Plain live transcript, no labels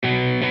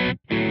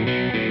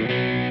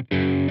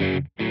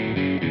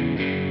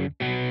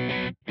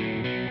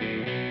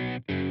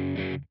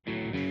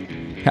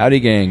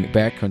Howdy, gang.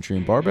 Backcountry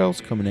and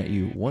Barbells coming at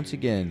you once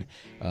again,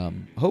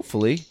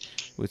 hopefully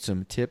with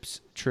some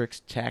tips,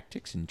 tricks,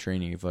 tactics, and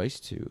training advice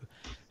to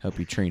help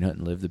you train, hunt,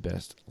 and live the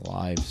best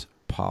lives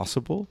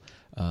possible.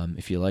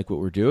 If you like what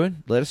we're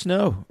doing, let us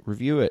know.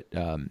 Review it.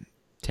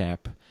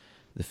 Tap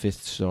the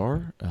 5th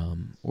star,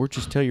 or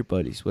just tell your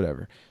buddies,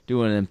 whatever. Do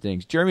one of them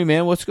things. Jeremy,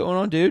 man, what's going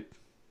on, dude?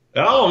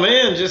 Oh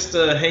man, just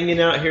hanging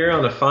out here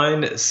on a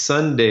fine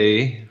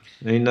Sunday.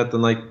 Ain't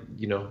nothing like,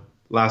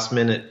 last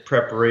minute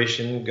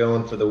preparation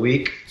going for the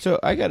week. So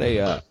I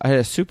had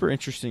a super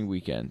interesting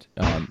weekend.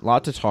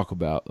 Lot to talk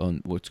about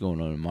on what's going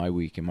on in my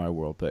week in my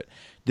world. But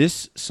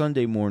this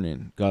Sunday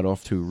morning got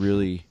off to a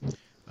really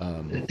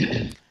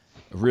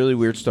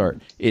weird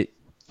start. It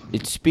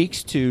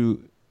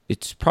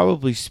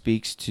probably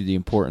speaks to the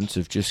importance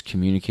of just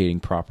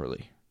communicating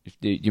properly.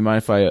 Do you mind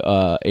if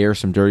I air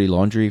some dirty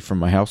laundry from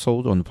my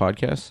household on the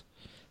podcast?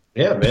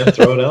 Yeah, man,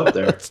 throw it out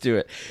there. Let's do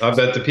it. I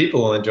bet the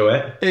people will enjoy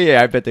it.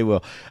 Yeah, I bet they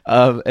will.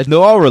 And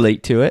they'll all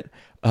relate to it.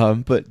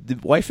 But the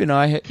wife and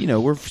I,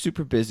 we're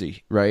super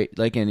busy, right?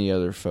 Like any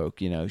other folk.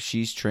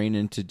 She's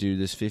training to do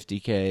this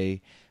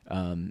 50K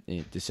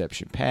in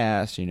Deception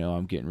Pass.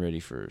 I'm getting ready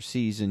for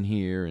season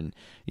here. And,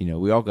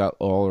 we all got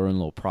all our own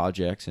little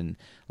projects. And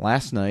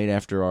last night,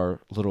 after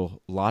our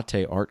little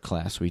latte art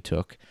class we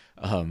took,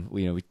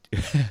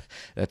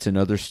 that's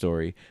another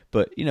story.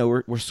 But,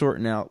 we're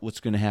sorting out what's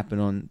going to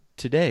happen on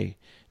today,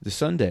 the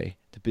Sunday,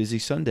 the busy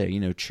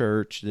Sunday,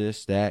 church,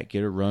 this, that,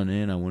 get a run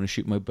in. I want to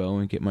shoot my bow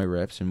and get my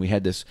reps. And we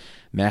had this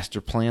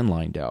master plan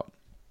lined out.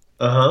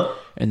 Uh-huh.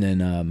 And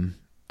then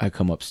I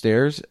come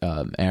upstairs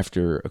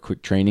after a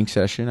quick training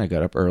session. I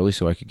got up early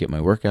so I could get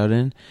my workout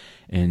in.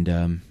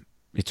 And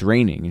it's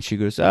raining. And she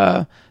goes,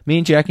 me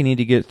and Jackie need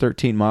to get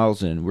 13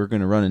 miles in. We're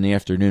going to run in the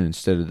afternoon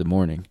instead of the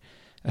morning.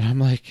 And I'm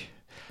like,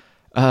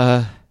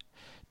 that's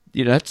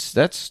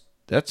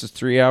a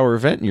 3-hour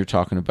event you're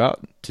talking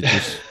about to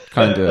just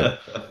kind of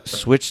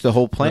switch the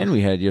whole plan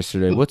we had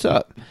yesterday. What's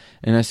up?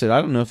 And I said,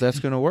 I don't know if that's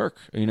going to work.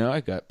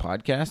 I got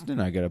podcasting,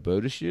 I got a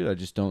bow to shoot. I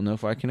just don't know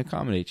if I can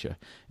accommodate you.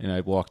 And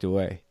I walked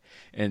away.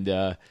 And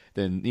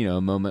then,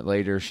 a moment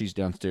later, she's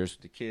downstairs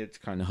with the kids,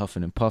 kind of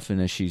huffing and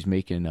puffing as she's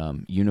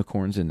making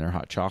unicorns in their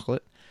hot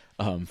chocolate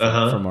from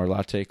our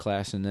latte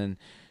class. And then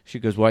she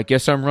goes, well, I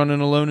guess I'm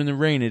running alone in the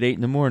rain at 8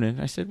 in.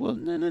 I said, well,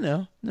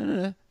 no.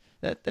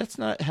 That's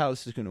not how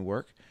this is going to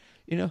work.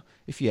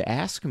 If you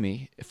ask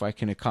me if I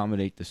can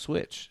accommodate the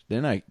switch,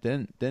 then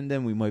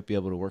we might be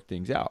able to work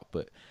things out.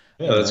 But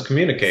yeah, let's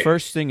communicate.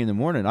 First thing in the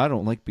morning, I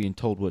don't like being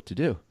told what to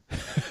do.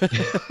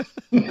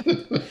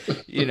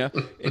 And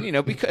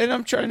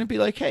I'm trying to be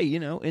like, hey,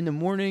 in the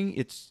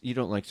morning, you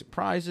don't like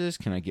surprises.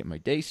 Can I get my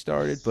day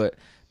started? But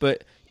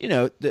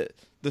the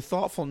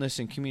thoughtfulness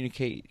in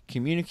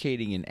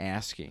communicating and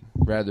asking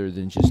rather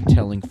than just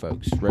telling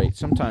folks, right?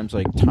 Sometimes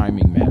like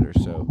timing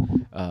matters. So,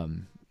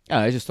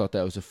 I just thought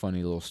that was a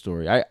funny little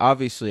story. I'm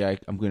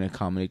going to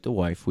accommodate the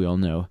wife. We all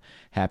know,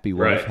 happy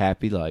wife, right.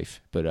 Happy life.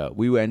 But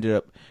we ended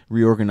up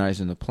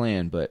reorganizing the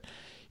plan. But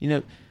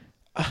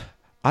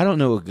I don't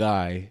know a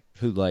guy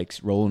who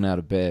likes rolling out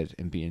of bed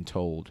and being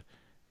told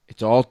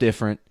it's all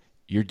different.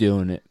 You're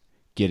doing it.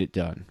 Get it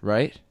done.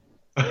 Right?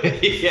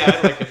 Yeah,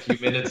 like a few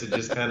minutes of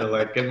just kind of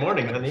like, good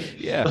morning, honey.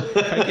 Yeah.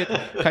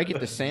 Can I get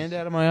the sand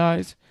out of my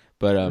eyes?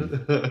 But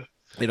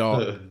It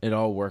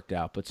all worked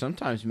out, but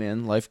sometimes,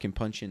 man, life can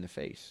punch you in the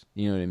face.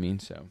 You know what I mean?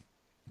 So,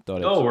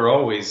 we're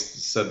always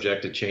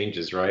subject to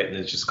changes, right? And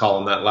it's just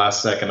calling that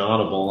last second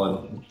audible,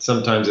 and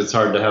sometimes it's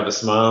hard to have a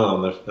smile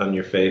on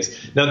your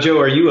face. Now, Joe,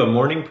 are you a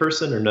morning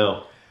person or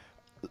no?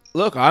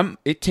 Look,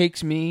 It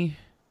takes me.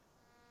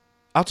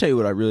 I'll tell you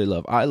what I really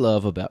love. I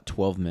love about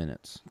 12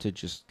 minutes to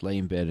just lay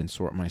in bed and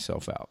sort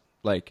myself out.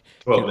 Like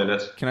 12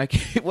 minutes. Can I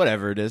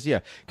whatever it is?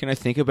 Yeah. Can I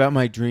think about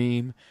my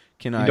dream?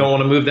 You don't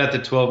want to move that to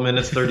 12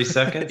 minutes, 30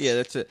 seconds? Yeah,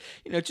 that's it.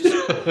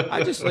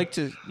 I just like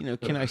to,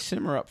 can I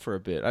simmer up for a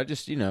bit? I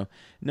just, no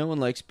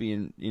one likes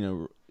being,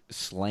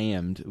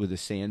 slammed with a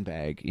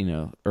sandbag,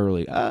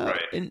 early. Right.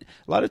 And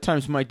a lot of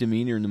times my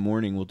demeanor in the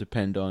morning will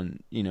depend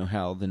on,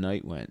 how the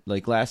night went.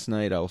 Like last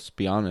night, I'll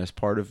be honest,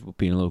 part of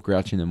being a little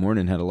grouchy in the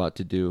morning had a lot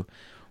to do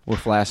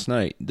with last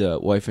night. The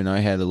wife and I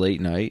had a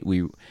late night.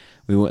 We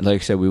went, like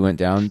I said, we went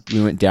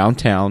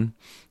downtown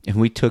and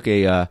we took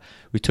a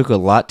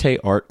latte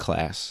art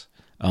class.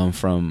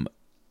 From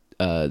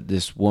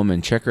this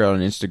woman. Check her out on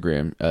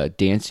Instagram,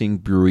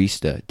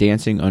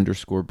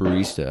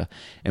 dancing_barista.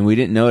 And we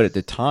didn't know it at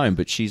the time,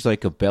 but she's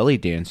like a belly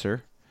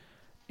dancer,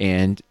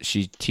 and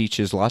she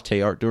teaches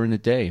latte art during the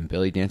day and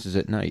belly dances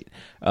at night.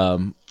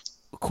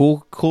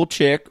 Cool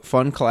chick,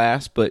 fun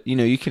class, but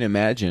you can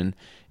imagine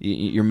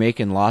you're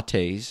making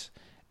lattes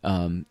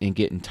and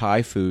getting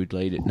Thai food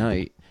late at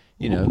night.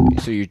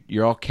 So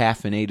you're all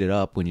caffeinated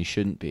up when you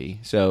shouldn't be.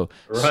 So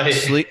right.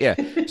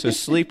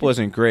 Sleep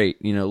wasn't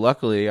great.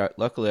 Luckily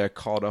I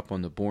caught up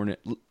on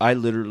I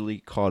literally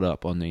caught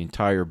up on the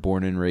entire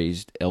Born and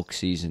Raised elk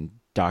season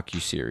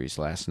docuseries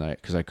last night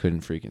because I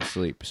couldn't freaking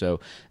sleep. So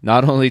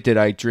not only did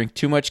I drink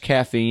too much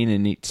caffeine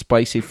and eat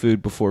spicy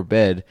food before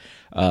bed,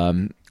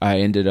 I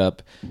ended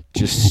up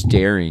just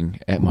staring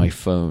at my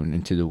phone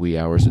into the wee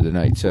hours of the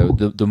night. So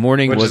the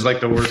morning Which was is like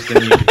the worst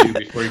thing you can do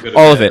before you go to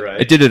all bed, of it.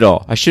 right? I did it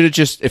all. I should have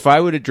just, if I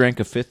would have drank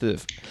a fifth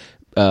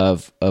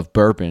of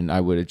bourbon, I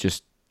would have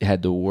just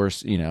had the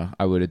worst.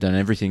 I would have done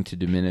everything to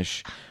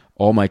diminish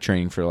all my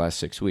training for the last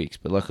 6 weeks.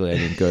 But luckily, I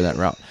didn't go that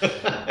route.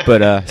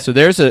 But so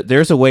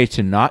there's a way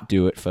to not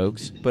do it,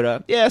 folks.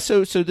 But yeah,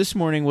 so this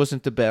morning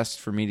wasn't the best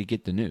for me to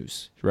get the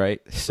news,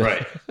 right? So,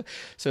 Right.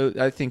 So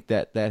I think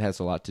that has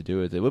a lot to do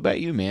with it. What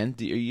about you, man?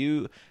 Do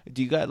you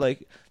got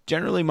like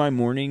generally my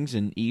mornings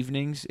and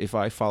evenings, if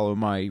I follow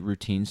my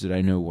routines that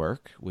I know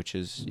work, which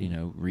is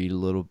read a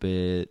little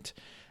bit,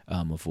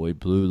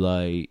 avoid blue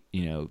light,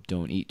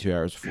 don't eat 2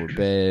 hours before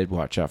bed,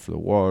 watch out for the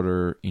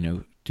water,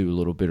 do a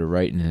little bit of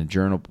writing in a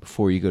journal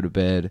before you go to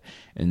bed,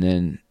 and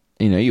then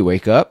you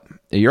wake up,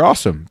 you're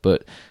awesome.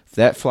 But if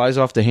that flies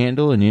off the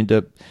handle and you end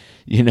up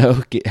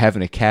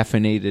having a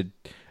caffeinated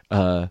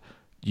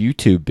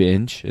YouTube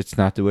binge, it's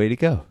not the way to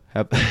go.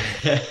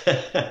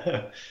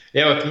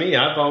 Yeah, with me,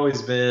 I've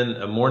always been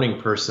a morning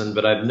person,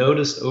 but I've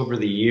noticed over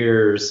the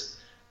years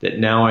that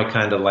now I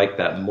kind of like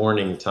that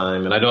morning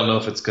time. And I don't know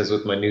if it's because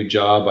with my new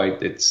job,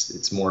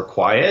 it's more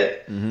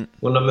quiet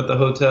when I'm at the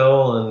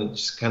hotel, and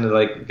just kind of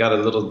like got a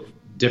little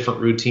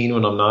different routine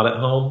when I'm not at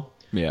home.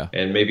 Yeah.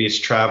 And maybe it's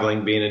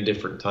traveling, being in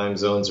different time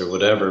zones or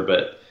whatever,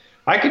 but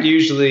I could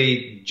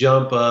usually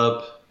jump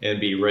up and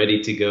be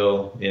ready to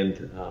go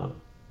and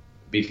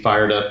be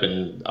fired up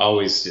and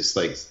always just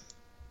like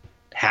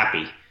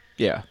happy.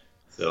 Yeah.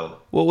 So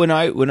well, when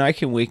I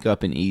can wake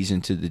up and ease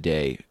into the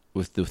day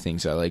with the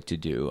things I like to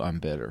do, I'm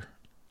better.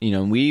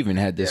 And we even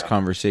had this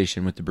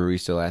conversation with the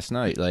barista last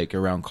night, like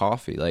around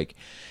coffee. Like,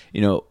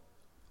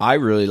 I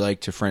really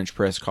like to French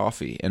press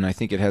coffee, and I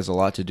think it has a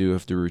lot to do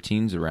with the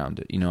routines around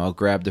it. I'll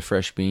grab the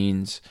fresh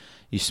beans,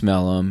 you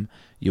smell them,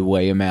 you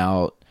weigh them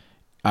out,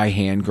 I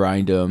hand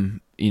grind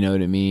them. You know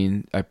what I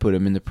mean? I put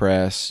them in the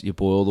press, you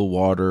boil the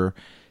water,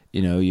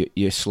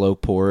 you slow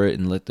pour it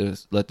and let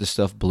the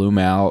stuff bloom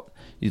out.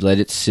 You let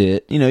it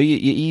sit, you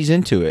ease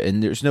into it,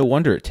 and there's no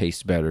wonder it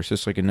tastes better. It's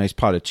just like a nice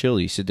pot of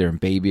chili. You sit there and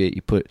baby it.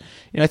 You put,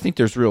 I think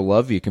there's real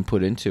love you can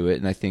put into it,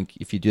 and I think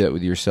if you do that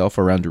with yourself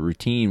around a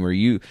routine where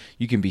you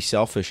can be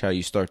selfish how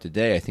you start the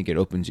day, I think it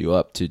opens you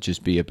up to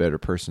just be a better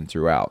person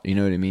throughout. You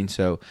know what I mean?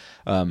 So,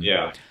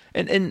 yeah.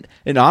 And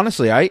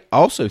honestly, I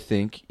also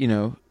think,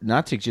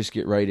 not to just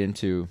get right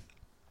into,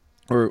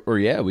 or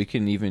yeah, we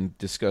can even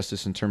discuss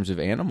this in terms of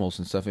animals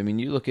and stuff. I mean,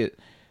 you look at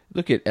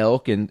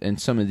elk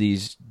and some of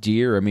these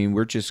deer. I mean,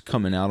 we're just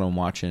coming out on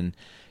watching,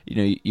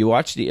 you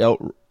watch the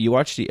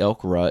elk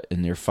rut,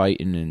 and they're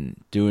fighting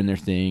and doing their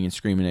thing and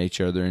screaming at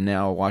each other. And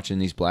now watching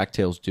these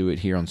blacktails do it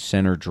here on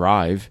Center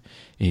Drive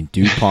in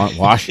DuPont,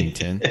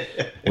 Washington,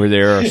 where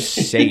they're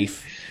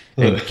safe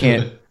and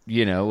can't,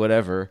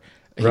 whatever.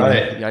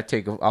 Right. I'll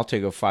take a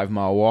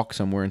 5-mile walk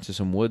somewhere into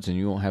some woods, and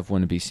you won't have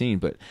one to be seen.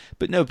 But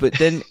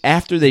then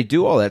after they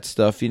do all that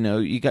stuff,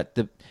 you got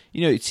the.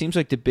 It seems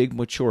like the big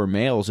mature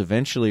males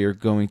eventually are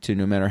going to,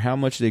 no matter how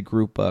much they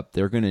group up,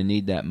 they're going to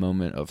need that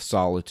moment of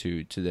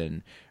solitude to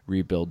then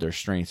rebuild their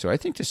strength. So I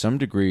think to some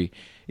degree,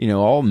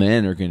 all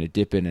men are going to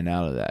dip in and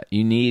out of that.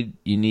 You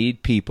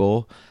need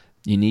people,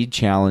 you need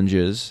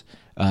challenges,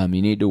 you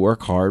need to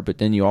work hard, but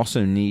then you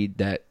also need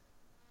that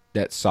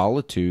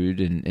solitude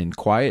and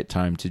quiet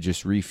time to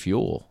just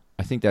refuel.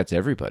 I think that's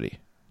everybody.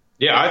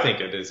 Yeah, I think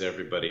it is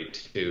everybody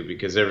too,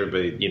 because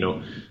everybody,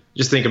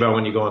 just think about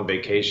when you go on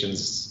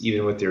vacations,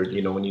 even with your,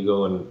 when you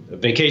go on a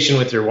vacation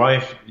with your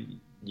wife,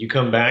 you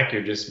come back,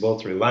 you're just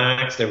both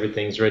relaxed,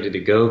 everything's ready to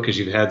go because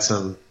you've had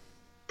some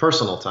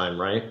personal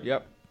time, right?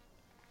 Yep.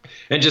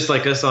 And just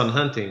like us on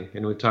hunting,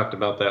 and we talked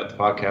about that with the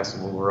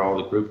podcast when we're all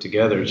the group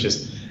together, it's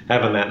just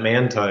having that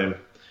man time.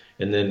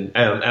 And then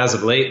as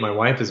of late, my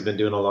wife has been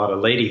doing a lot of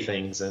lady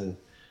things, and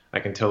I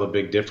can tell a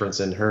big difference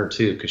in her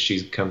too, because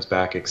she comes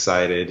back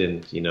excited,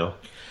 and she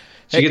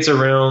gets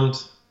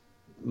around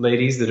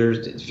ladies that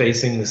are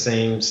facing the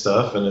same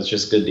stuff, and it's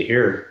just good to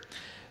hear.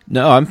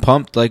 No, I'm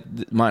pumped. Like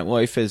my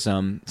wife has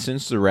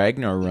since the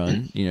Ragnar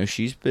run,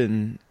 she's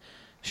been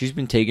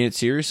taking it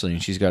seriously,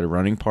 and she's got a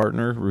running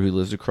partner who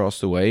lives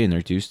across the way, and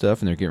they do stuff,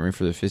 and they're getting ready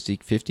for the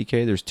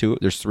 50K.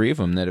 There's 3 of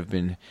them that have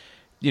been.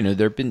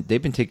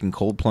 They've been taking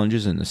cold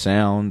plunges in the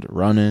Sound,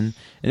 running,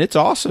 and it's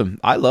awesome.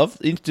 I love,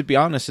 to be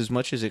honest, as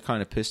much as it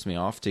kind of pissed me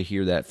off to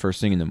hear that first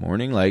thing in the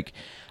morning. Like,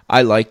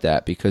 I like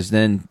that because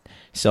then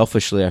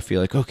selfishly I feel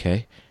like,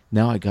 okay,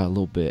 now I got a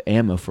little bit of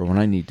ammo for when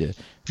I need to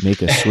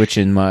make a switch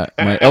in my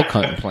elk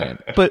hunting plan.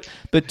 But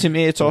to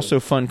me, it's also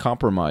fun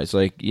compromise.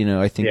 Like,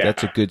 I think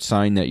that's a good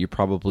sign that you're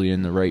probably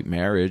in the right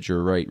marriage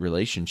or right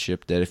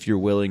relationship. That if you're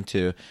willing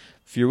to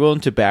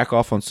back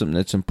off on something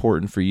that's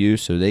important for you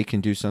so they can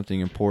do something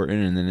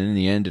important, and then in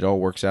the end it all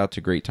works out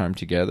to great time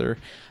together,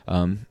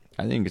 I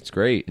think it's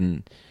great.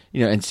 And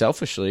and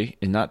selfishly,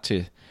 and not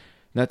to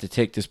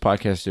take this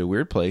podcast to a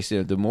weird place,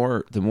 the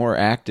more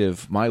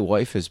active my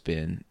wife has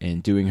been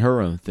in doing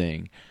her own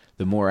thing,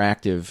 the more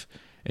active,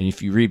 and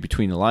if you read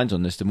between the lines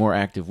on this, the more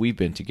active we've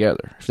been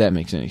together, if that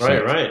makes any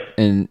sense. Right.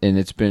 And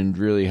it's been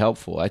really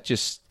helpful.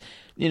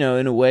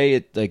 in a way,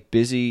 it like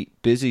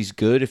busy's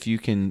good if you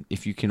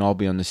can all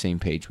be on the same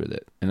page with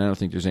it. And I don't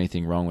think there's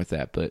anything wrong with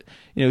that. But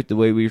the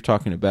way we were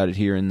talking about it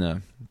here in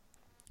the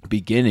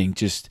beginning,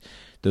 just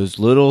those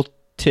little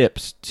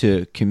tips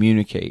to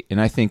communicate. And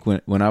I think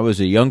when I was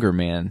a younger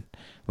man,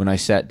 when I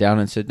sat down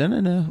and said,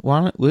 no,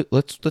 why don't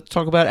let's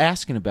talk about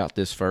asking about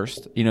this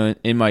first.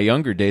 In my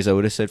younger days, I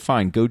would have said,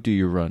 fine, go do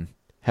your run.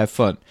 Have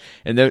fun,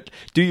 and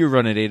do your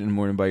run at 8 in the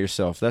morning by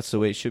yourself. That's the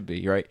way it should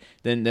be, right?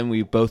 Then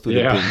we both would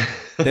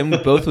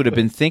have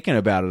been thinking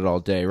about it all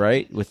day,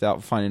 right?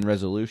 Without finding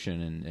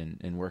resolution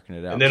and working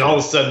it out. And then all of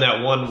a sudden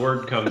that one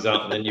word comes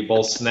out, and then you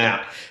both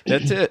snap.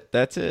 That's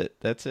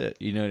it.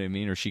 You know what I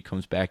mean? Or she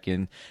comes back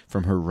in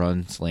from her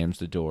run, slams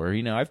the door.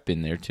 I've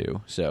been there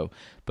too. So,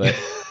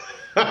 but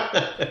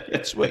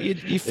it's what you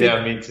figure.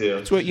 Yeah, me too.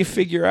 It's what you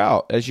figure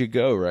out as you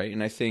go, right?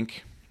 And I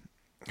think.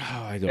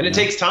 I don't know. It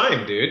takes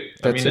time, dude.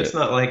 It's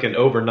not like an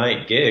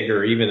overnight gig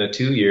or even a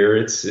 2-year.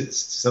 It's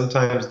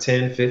sometimes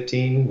 10,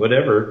 15,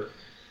 whatever.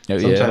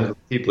 Sometimes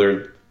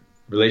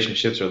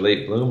relationships are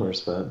late bloomers,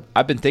 but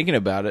I've been thinking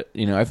about it.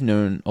 I've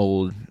known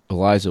old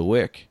Eliza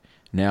Wick,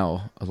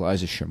 now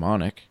Eliza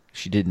Shamanic.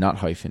 She did not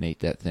hyphenate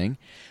that thing.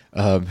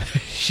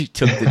 She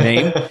took the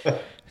name.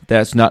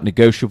 That's not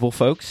negotiable,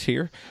 folks,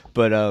 here.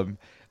 But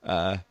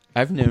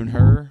I've known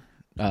her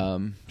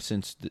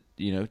since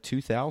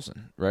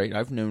 2000, right?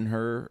 I've known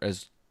her.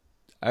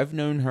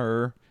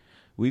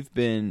 We've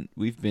been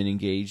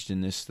engaged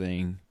in this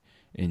thing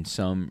in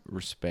some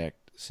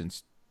respect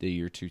since the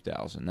year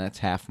 2000. That's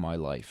half my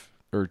life,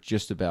 or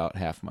just about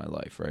half my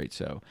life, right?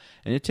 So,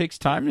 and it takes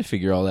time to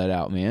figure all that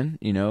out, man.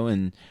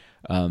 And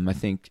I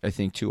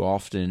think too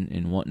often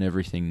in wanting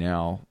everything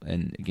now,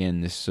 and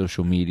again, this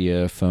social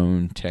media,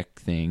 phone, tech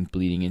thing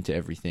bleeding into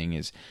everything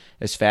is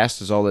as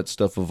fast as all that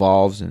stuff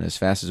evolves and as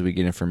fast as we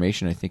get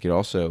information, I think it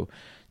also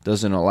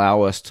doesn't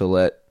allow us to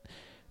let,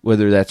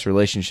 whether that's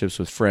relationships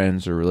with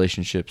friends or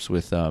relationships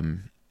with,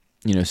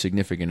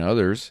 significant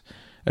others,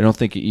 I don't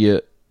think you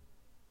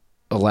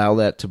allow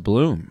that to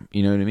bloom.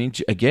 You know what I mean?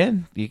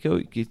 Again, you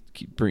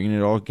keep bringing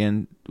it all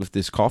again with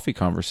this coffee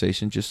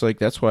conversation. Just like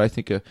that's why I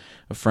think a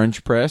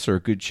French press or a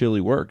good chili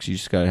works. You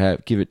just gotta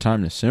give it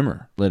time to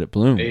simmer, let it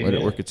bloom, let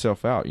it work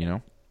itself out.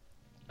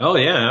 Oh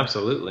yeah,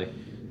 absolutely.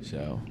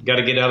 So you got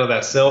to get out of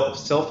that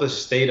selfish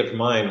state of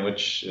mind,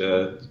 which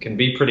can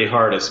be pretty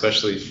hard,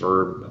 especially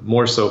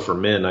more so for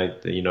men. I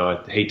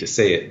hate to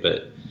say it,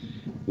 but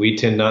we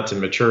tend not to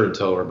mature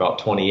until we're about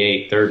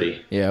 28,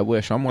 30. Yeah, I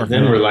wish. I'm working.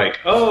 And then we're like,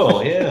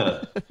 oh,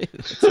 yeah.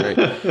 That's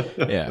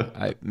right.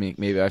 Yeah,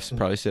 maybe I've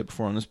probably said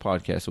before on this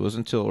podcast, it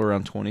wasn't until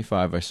around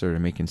 25 I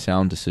started making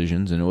sound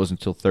decisions, and it wasn't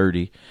until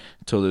 30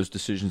 until those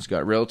decisions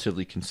got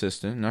relatively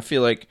consistent. And I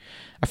feel like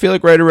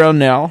right around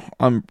now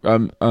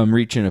I'm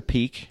reaching a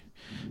peak,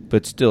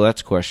 but still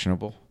that's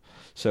questionable.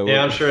 So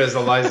yeah, I'm sure as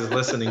Eliza's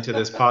listening to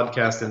this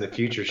podcast in the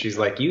future, she's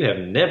like, "You have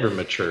never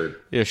matured."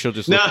 Yeah, she'll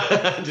just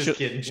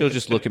kidding. She'll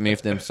just look at me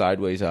with them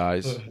sideways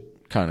eyes,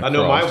 kind of. I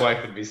know my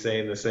wife would be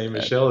saying the same.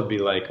 Michelle would be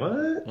like,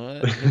 "What?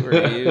 Who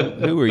are you?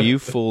 Who are you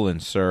fooling,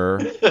 sir?"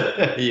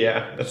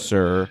 Yeah,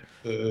 sir.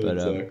 But,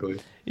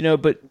 exactly.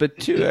 But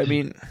too, I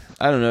mean,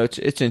 I don't know.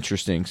 It's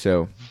interesting.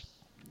 So,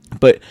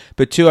 but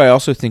too, I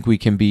also think we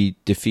can be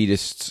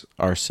defeatists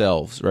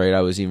ourselves, right?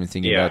 I was even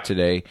thinking about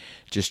today,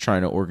 just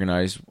trying to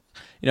organize.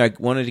 I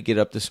wanted to get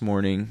up this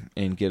morning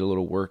and get a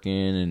little work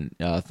in,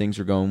 and things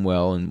are going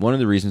well. And one of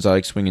the reasons I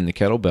like swinging the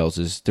kettlebells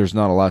is there's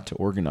not a lot to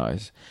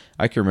organize.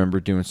 I can remember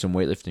doing some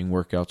weightlifting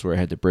workouts where I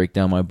had to break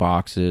down my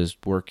boxes,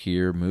 work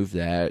here, move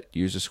that,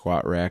 use a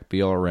squat rack,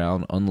 be all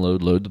around,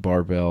 unload, load the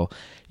barbell.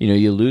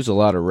 You lose a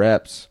lot of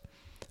reps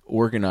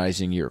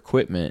organizing your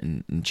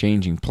equipment and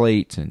changing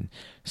plates and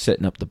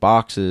setting up the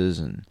boxes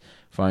and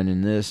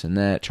finding this and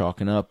that,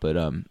 chalking up. But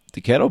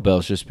the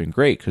kettlebell's just been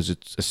great because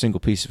it's a single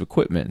piece of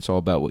equipment. It's all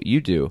about what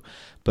you do.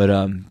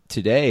 But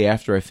today,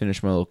 after I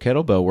finished my little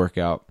kettlebell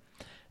workout,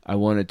 I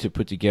wanted to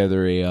put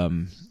together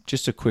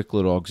just a quick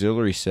little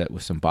auxiliary set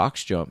with some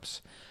box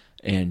jumps.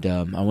 And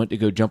I went to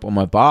go jump on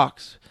my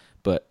box,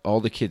 but all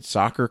the kids'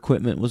 soccer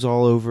equipment was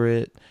all over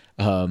it.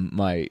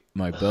 My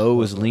bow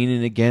was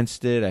leaning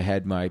against it. I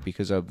had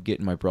because I'm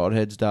getting my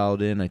broadheads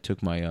dialed in. I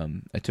took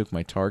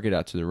my target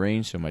out to the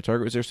range, so my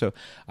target was there. So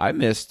I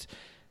missed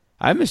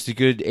a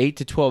good 8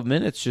 to 12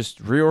 minutes just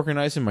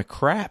reorganizing my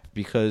crap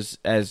because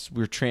as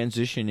we're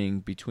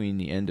transitioning between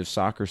the end of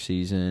soccer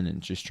season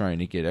and just trying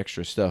to get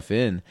extra stuff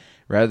in,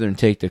 rather than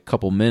take the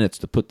couple minutes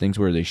to put things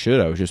where they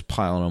should, I was just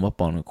piling them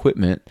up on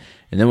equipment.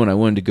 And then when I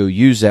wanted to go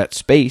use that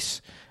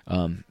space,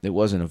 it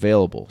wasn't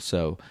available.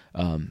 So,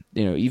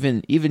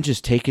 even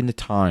just taking the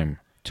time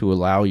to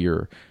allow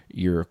your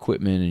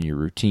equipment and your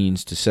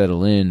routines to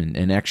settle in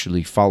and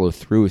actually follow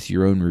through with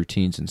your own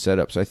routines and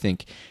setups, I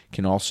think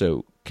can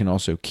also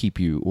keep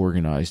you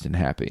organized and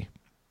happy.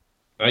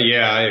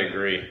 Yeah, I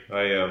agree.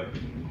 I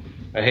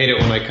hate it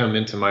when I come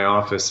into my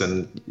office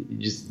and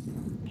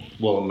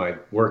in my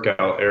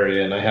workout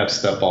area, and I have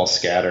stuff all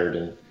scattered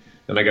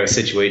and I got to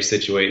situate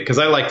because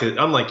I'm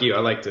like you, I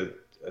like a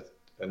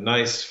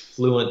nice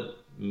fluent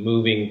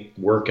moving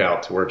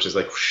workout to where it's just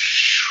like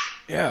whoosh.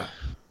 Yeah.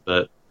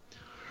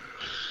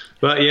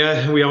 But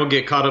yeah, we all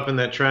get caught up in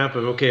that trap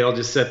of, okay, I'll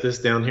just set this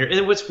down here.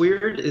 And what's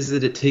weird is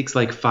that it takes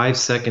like 5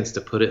 seconds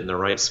to put it in the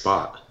right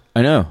spot.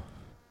 I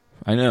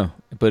know,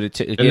 but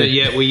and then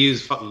yet we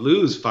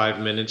lose 5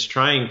 minutes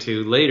trying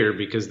to later,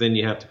 because then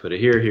you have to put it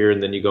here,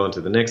 and then you go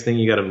into the next thing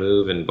you got to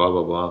move and blah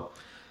blah blah.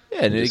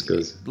 Yeah, and it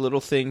goes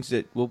little things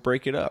that will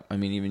break it up. I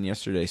mean, even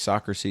yesterday,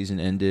 soccer season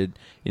ended.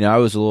 You know, I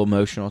was a little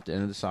emotional at the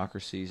end of the soccer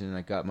season.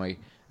 I got my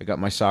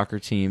soccer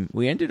team.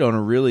 We ended on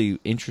a really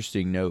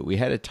interesting note. We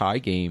had a tie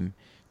game,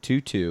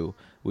 2-2.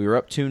 We were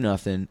up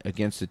 2-0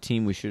 against a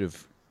team we should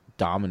have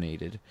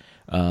dominated.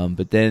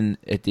 But then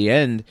at the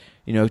end,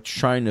 you know,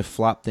 trying to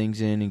flop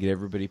things in and get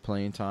everybody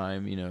playing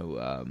time, you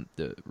know,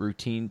 the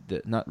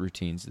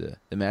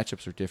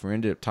matchups are different. We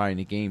ended up tying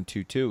the game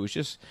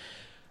 2-2.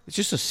 It's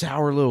just a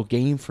sour little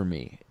game for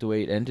me, the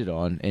way it ended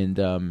on.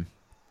 And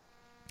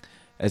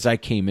as I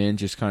came in,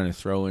 just kind of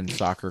throwing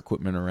soccer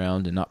equipment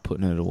around and not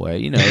putting it away,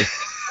 you know.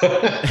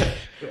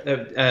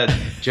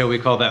 Joe, we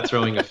call that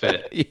throwing a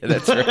fit. Yeah,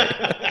 that's right.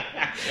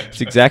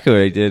 That's exactly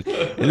what I did.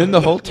 And then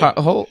the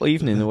whole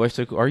evening, the wife's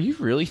like, "Are you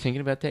really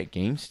thinking about that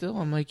game still?"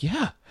 I'm like,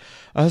 "Yeah."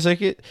 I was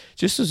like,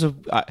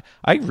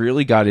 I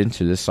really got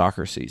into this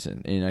soccer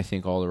season, and I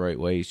think all the right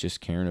ways,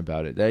 just caring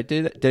about it.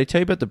 Did I tell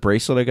you about the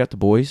bracelet I got the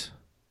boys?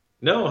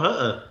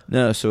 No,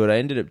 No. So what I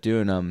ended up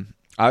doing,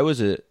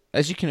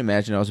 as you can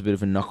imagine, I was a bit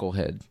of a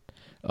knucklehead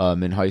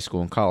in high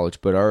school and college.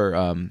 But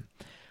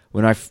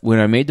when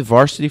I made the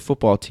varsity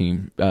football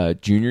team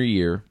junior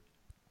year,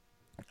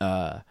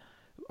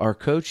 our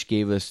coach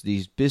gave us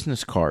these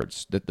business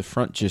cards that the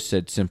front just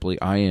said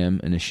simply, "I am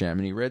an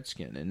Neshaminy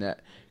Redskin," and that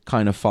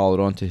kind of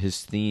followed onto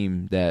his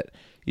theme that,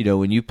 you know,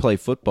 when you play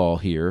football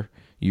here,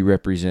 you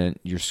represent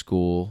your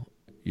school,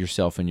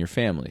 yourself, and your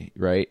family,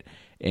 right?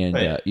 And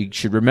right. You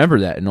should remember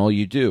that in all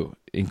you do,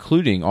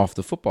 including off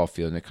the football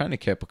field. And it kind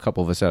of kept a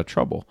couple of us out of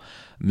trouble,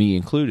 me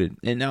included.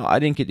 And now I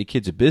didn't get the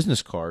kids a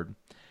business card,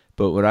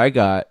 but what I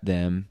got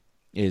them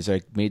is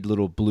I made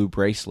little blue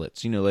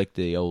bracelets, you know, like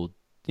the old,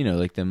 you know,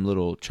 like them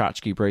little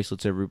tchotchke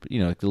bracelets,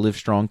 like the Live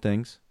Strong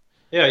things.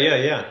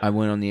 Yeah. I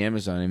went on the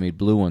Amazon and made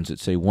blue ones that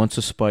say, "Once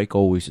a spike,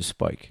 always a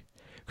spike."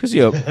 Because,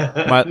 you know,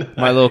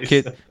 my little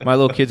kids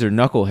are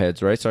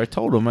knuckleheads, right? So I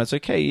told them, I was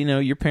like, "Hey, you know,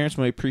 your parents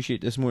might appreciate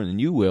this more than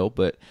you will,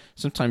 but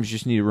sometimes you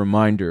just need a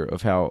reminder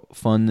of how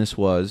fun this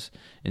was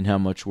and how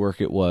much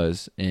work it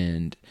was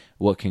and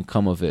what can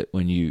come of it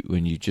when you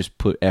just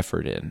put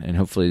effort in. And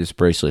hopefully this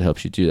bracelet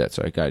helps you do that."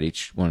 So I got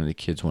each one of the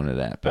kids one of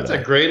that. But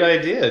that's a great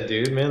idea,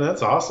 dude. Man,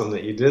 that's awesome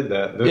that you did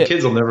that. The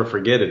kids will never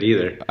forget it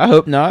either. I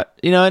hope not.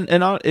 You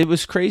know, it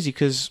was crazy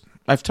because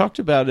I've talked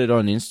about it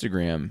on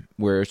Instagram,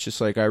 where it's just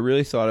like I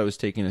really thought I was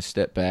taking a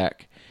step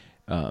back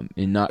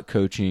in not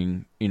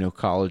coaching, you know,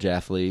 college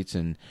athletes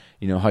and,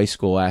 you know, high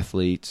school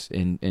athletes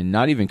and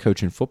not even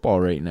coaching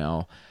football right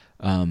now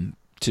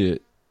to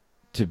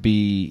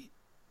be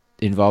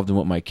involved in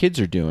what my kids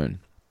are doing.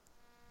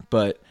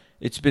 But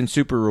it's been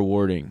super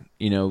rewarding,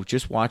 you know,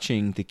 just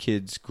watching the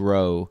kids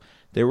grow.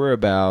 There were a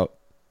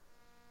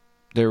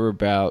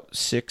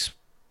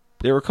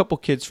couple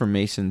kids from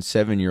Mason's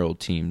 7-year-old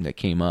team that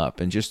came up,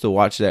 and just to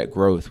watch that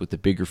growth with the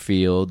bigger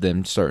field,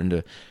 them starting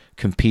to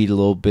compete a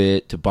little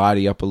bit, to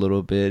body up a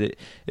little bit,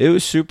 it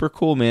was super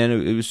cool, man.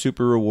 It was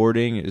super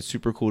rewarding. It was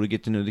super cool to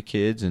get to know the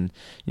kids, and,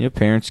 you know,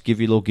 parents give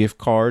you a little gift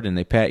card and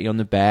they pat you on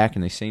the back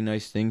and they say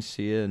nice things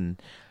to you.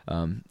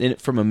 And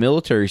from a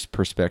military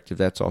perspective,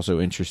 that's also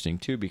interesting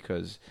too,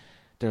 because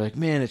they're like,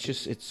 "Man,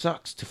 it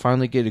sucks to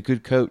finally get a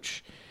good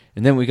coach,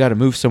 and then we got to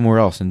move somewhere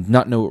else and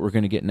not know what we're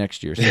going to get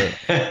next year." So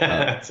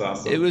that's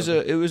awesome. It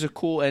was a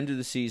cool end of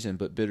the season,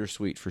 but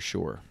bittersweet for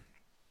sure.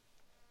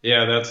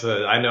 Yeah,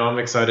 I know I'm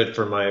excited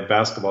for my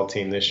basketball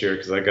team this year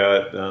because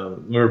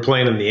we're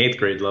playing in the 8th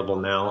grade level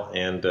now,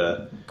 and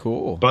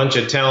cool bunch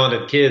of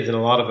talented kids, and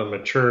a lot of them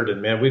matured.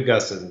 And man, we've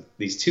got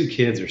these 2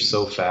 kids are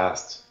so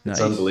fast. It's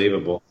nice.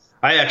 Unbelievable.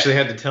 I actually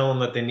had to tell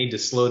them that they need to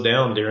slow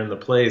down during the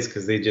plays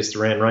because they just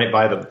ran right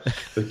by them.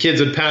 The kids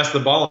would pass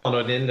the ball and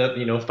would end up,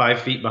 5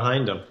 feet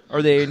behind them.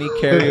 Are there any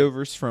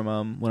carryovers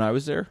from when I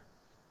was there?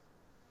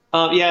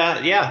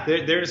 Yeah.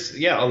 There's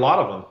a lot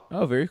of them.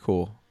 Oh, very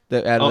cool.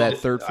 Out of that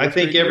third, I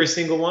think every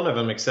single one of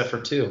them except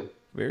for 2.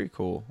 Very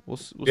cool. Well,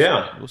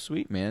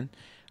 sweet, man.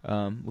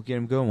 We'll get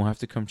them going. We'll have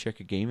to come check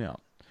a game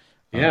out.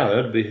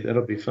 Yeah,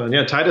 that'll be fun.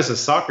 Yeah,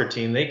 Titus's soccer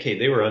team,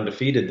 they were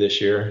undefeated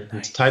this year.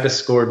 Nice. Titus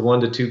scored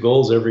 1 to 2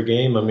 goals every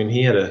game. I mean,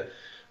 he had a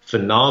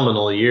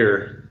phenomenal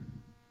year.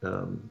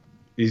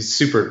 He's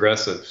super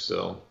aggressive,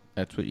 so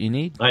that's what you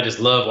need. I just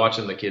love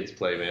watching the kids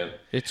play, man.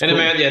 It's cool.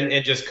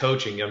 And just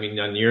coaching. I mean,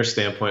 on your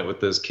standpoint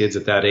with those kids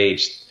at that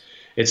age,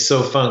 it's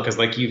so fun because,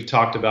 like you've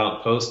talked about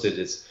and posted,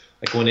 it's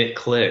like when it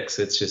clicks,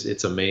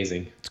 it's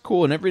amazing. It's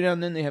cool, and every now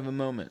and then they have a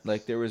moment.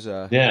 Like there was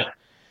a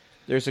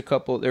There was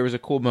a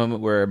cool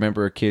moment where I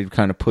remember a kid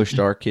kind of pushed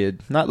our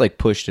kid, not like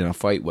pushed in a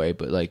fight way,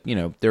 but like, you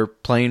know, they're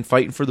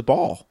fighting for the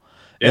ball.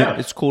 Yeah. And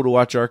it's cool to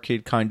watch our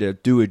kid kind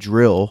of do a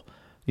drill,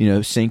 you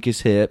know, sink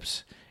his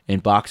hips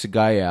and box a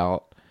guy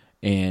out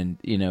and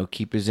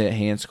keep his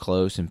hands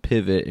close and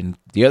pivot, and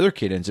the other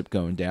kid ends up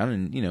going down,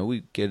 and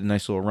we get a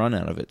nice little run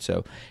out of it.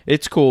 So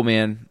it's cool,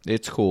 man.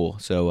 It's cool.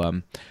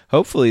 So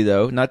hopefully,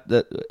 though, not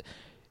that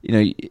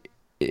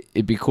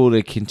it'd be cool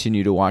to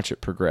continue to watch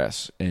it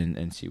progress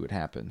and see what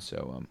happens.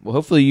 So well,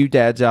 hopefully you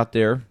dads out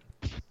there,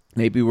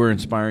 maybe we're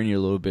inspiring you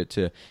a little bit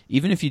to,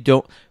 even if you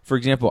don't, for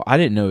example, I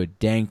didn't know a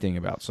dang thing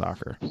about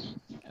soccer.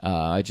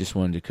 I just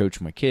wanted to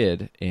coach my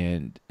kid,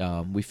 and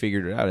we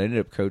figured it out. I ended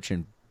up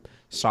coaching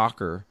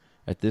soccer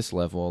at this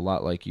level a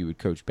lot like you would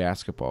coach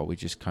basketball. We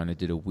just kind of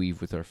did a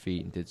weave with our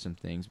feet and did some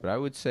things. But I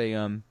would say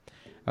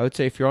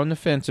if you're on the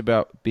fence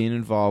about being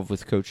involved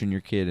with coaching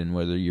your kid, and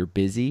whether you're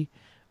busy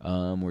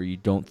or you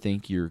don't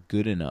think you're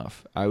good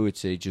enough, I would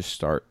say just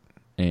start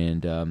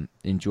and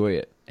enjoy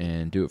it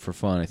and do it for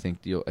fun. I think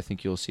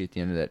you'll see at the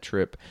end of that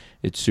trip,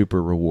 it's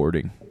super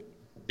rewarding.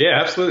 Yeah,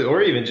 absolutely.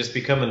 Or even just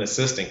become an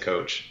assistant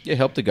coach. Yeah,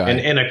 help the guy.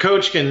 And a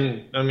coach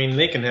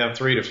they can have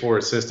 3 to 4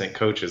 assistant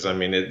coaches. I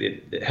mean,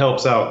 it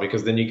helps out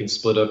because then you can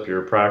split up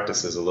your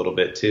practices a little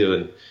bit too,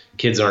 and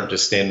kids aren't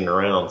just standing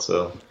around.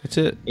 So that's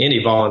it.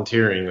 Any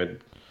volunteering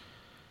would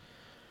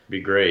be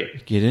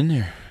great. Get in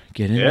there.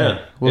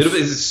 Yeah, well,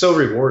 it's so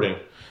rewarding.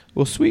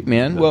 Well, sweet,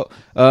 man. Well,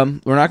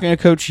 we're not going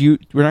to coach you.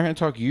 We're not going to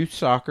talk youth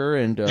soccer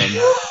and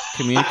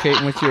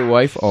communicating with your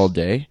wife all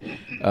day.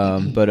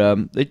 But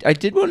I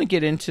did want to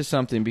get into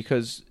something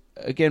because,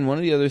 again, one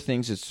of the other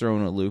things that's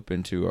thrown a loop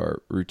into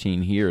our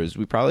routine here is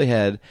we probably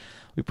had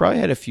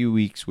a few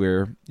weeks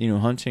where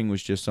hunting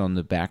was just on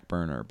the back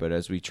burner. But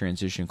as we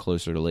transition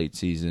closer to late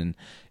season,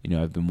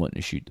 I've been wanting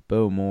to shoot the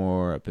bow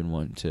more. I've been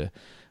wanting to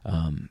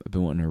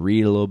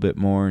read a little bit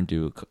more and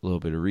do a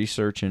little bit of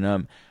research, and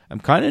I'm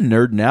kind of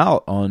nerding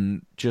out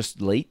on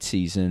just late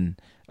season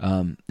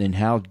and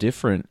how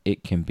different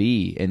it can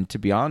be. And to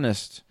be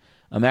honest,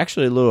 I'm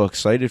actually a little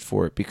excited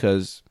for it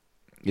because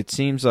it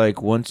seems like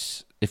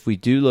if we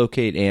do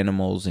locate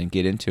animals and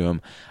get into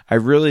them, I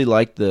really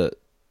like the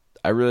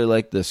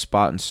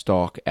spot and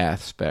stalk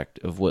aspect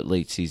of what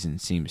late season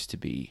seems to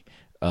be.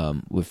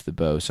 With the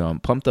bow. So I'm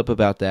pumped up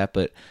about that.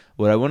 But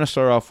what I want to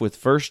start off with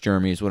first,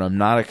 Jeremy, is what I'm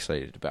not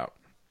excited about.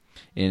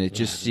 And it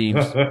just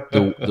seems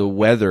the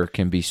weather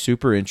can be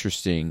super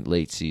interesting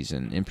late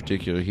season, in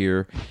particular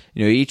here.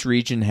 Each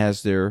region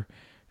has their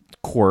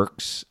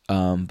quirks,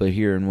 but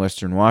here in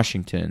Western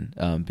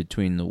Washington,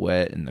 between the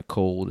wet and the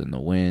cold and the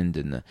wind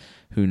and the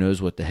who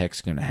knows what the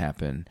heck's going to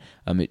happen,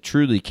 it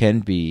truly can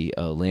be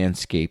a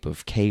landscape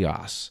of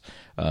chaos.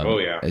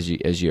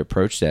 As you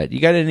approach that, you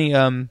got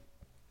any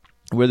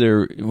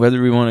whether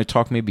we want to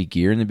talk maybe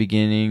gear in the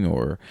beginning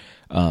or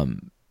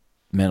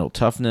mental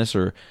toughness,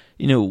 or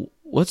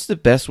what's the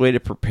best way to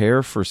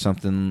prepare for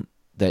something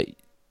that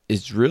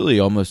is really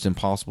almost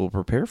impossible to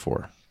prepare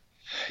for?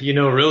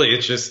 Really,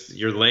 it's just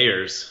your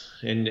layers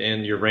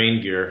and your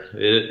rain gear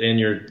and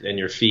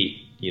your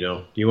feet.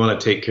 You want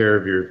to take care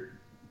of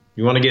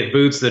you want to get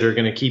boots that are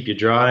going to keep you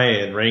dry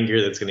and rain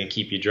gear that's going to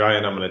keep you dry.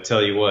 And I'm going to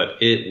tell you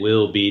what, it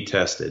will be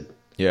tested.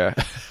 Yeah.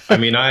 I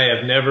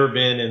have never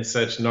been in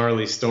such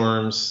gnarly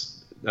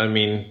storms.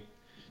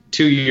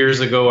 2 years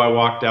ago, I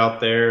walked out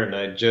there and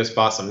I just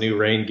bought some new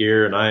rain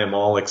gear and I am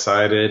all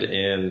excited.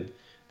 And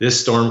this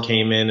storm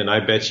came in and I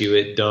bet you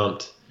it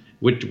dumped,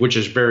 which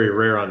is very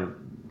rare on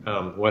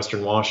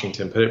Western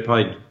Washington, but it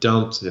probably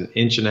dumped 1.5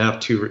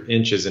 inches, 2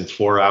 inches in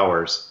 4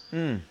 hours.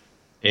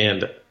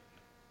 And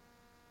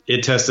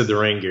it tested the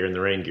rain gear and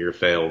the rain gear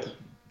failed.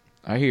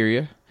 I hear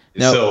you.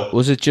 Now,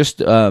 was it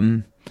just...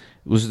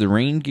 was the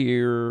rain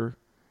gear?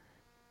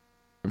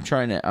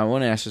 I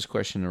want to ask this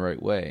question the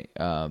right way.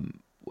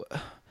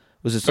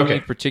 Was it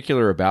something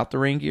particular about the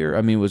rain gear?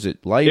 Was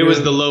it lighter? It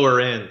was the lower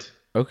end.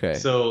 Okay.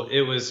 So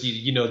it was,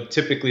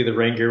 typically the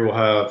rain gear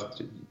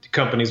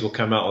companies will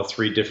come out with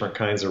 3 different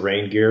kinds of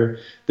rain gear.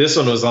 This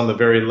one was on the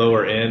very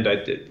lower end. I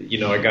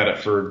got it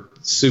for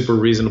super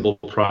reasonable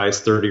price,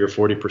 30 or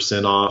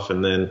 40% off.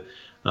 And then,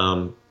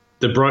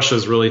 the brush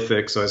was really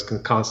thick, so I was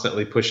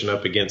constantly pushing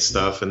up against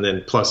stuff. And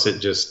then plus it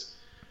just,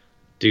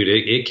 dude,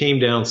 it came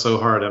down so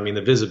hard.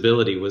 The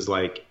visibility was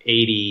like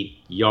 80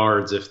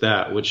 yards, if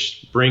that,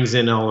 which brings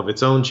in all of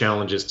its own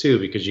challenges too,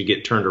 because you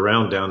get turned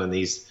around down in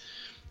these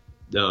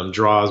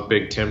draws,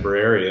 big timber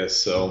areas.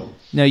 So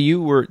now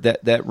you were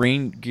that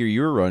rain gear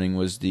you were running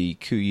was the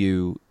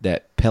KUIU,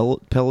 that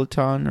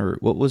Peloton, or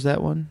what was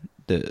that one?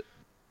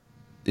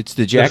 It's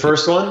the jacket. The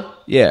first one?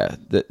 Yeah,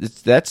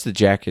 that's the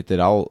jacket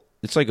that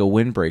it's like a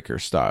windbreaker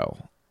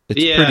style.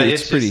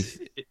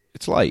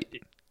 It's light.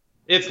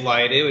 It's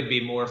light. It would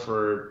be more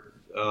for,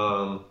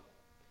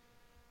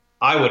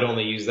 I would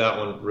only use that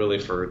one really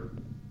for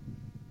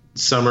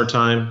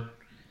summertime.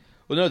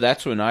 Well, no,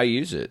 that's when I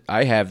use it.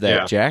 I have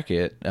that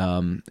jacket,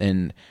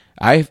 and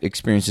I've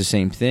experienced the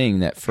same thing.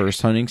 That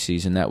first hunting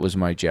season, that was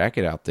my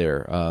jacket out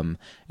there.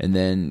 And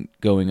then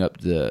going up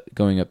the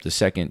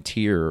second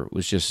tier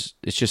it's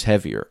just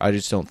heavier. I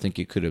just don't think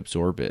it could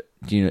absorb it.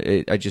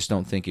 I just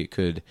don't think it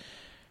could.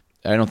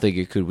 I don't think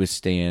it could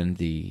withstand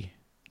the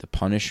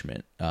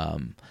punishment.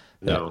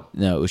 No,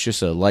 it was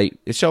just a light.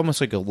 It's almost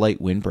like a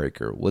light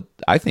windbreaker. What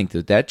I think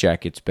that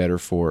jacket's better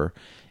for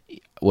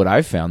what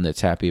I've found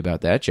that's happy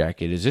about that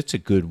jacket is it's a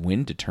good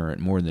wind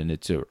deterrent more than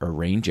it's a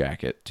rain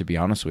jacket, to be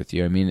honest with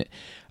you. I mean,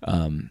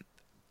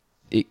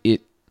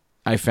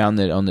 I found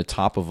that on the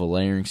top of a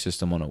layering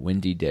system on a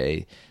windy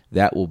day,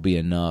 that will be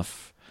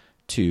enough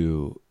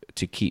to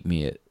keep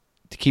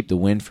the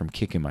wind from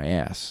kicking my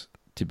ass,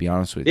 to be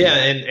honest with you. Yeah,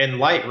 and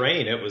light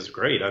rain, it was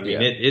great. I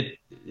mean,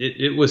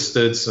 it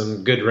withstood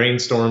some good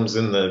rainstorms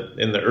in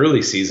the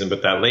early season,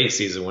 but that late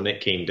season when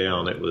it came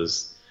down, it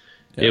was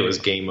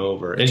game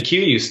over. And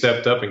QU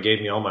stepped up and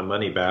gave me all my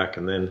money back,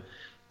 and then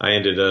I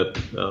ended up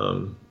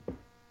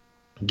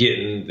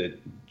getting the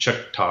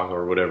Choctaw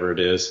or whatever it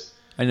is.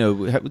 I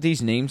know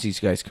these names these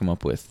guys come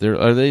up with.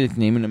 Are they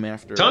naming them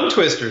after tongue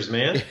twisters,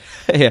 man?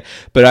 Yeah,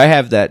 but I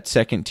have that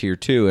second tier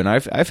too, and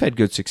I've had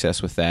good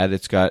success with that.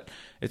 It's got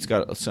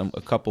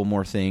a couple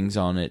more things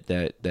on it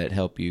that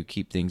help you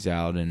keep things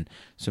out, and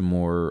some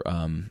more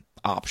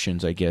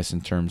options, I guess,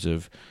 in terms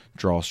of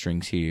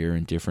drawstrings here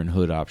and different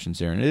hood options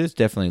there. And it is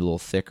definitely a little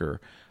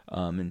thicker.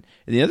 And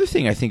the other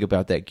thing I think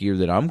about that gear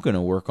that I'm going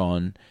to work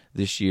on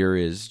this year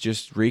is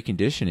just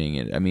reconditioning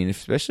it. I mean,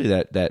 especially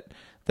that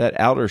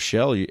outer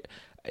shell.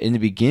 In the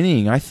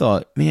beginning, I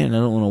thought, man, I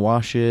don't want to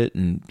wash it,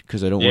 and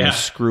because I don't want to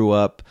screw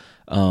up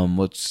I don't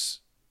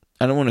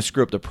want to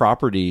screw up the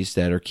properties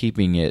that are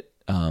keeping it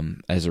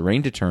as a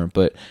rain deterrent.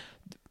 But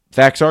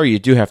facts are, you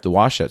do have to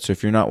wash that. So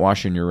if you're not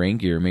washing your rain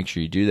gear, make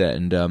sure you do that.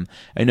 And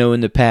I know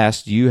in the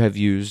past you have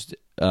used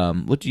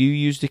what do you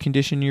use to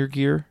condition your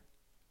gear?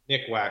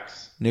 Nick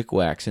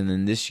Wax. And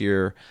then this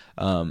year,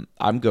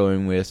 I'm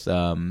going with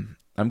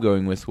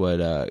what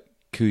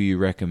KUIU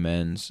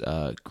recommends,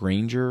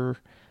 Granger,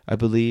 I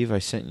believe. I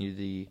sent you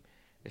the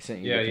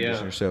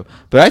conditioner. So,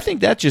 but I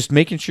think that's just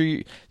making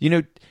sure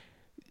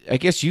I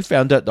guess you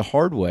found out the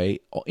hard way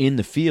in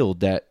the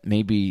field that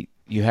maybe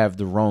you have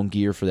the wrong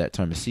gear for that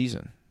time of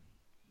season.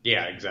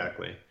 Yeah,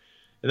 exactly.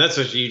 And that's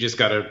what you just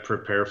got to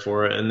prepare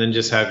for it, and then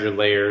just have your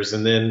layers,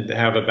 and then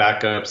have a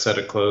backup set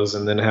of clothes,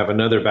 and then have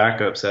another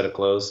backup set of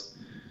clothes,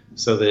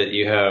 so that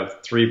you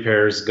have 3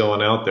 pairs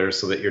going out there,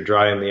 so that you're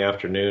dry in the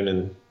afternoon.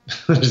 And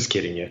I'm just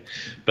kidding you,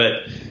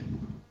 but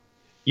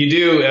you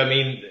do. I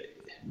mean,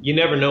 you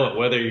never know what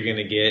weather you're going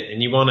to get,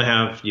 and you want to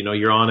have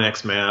your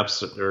onX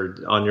Maps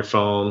or on your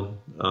phone,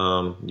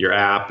 your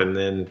app, and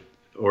then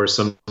or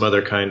some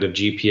other kind of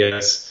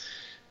GPS.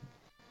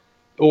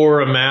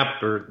 Or a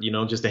map, or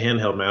just a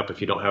handheld map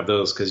if you don't have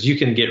those, because you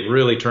can get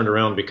really turned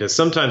around, because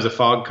sometimes the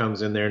fog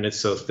comes in there and it's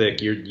so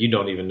thick you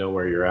don't even know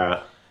where you're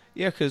at.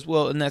 Yeah,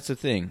 and that's the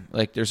thing.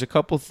 Like, there's a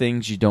couple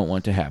things you don't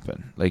want to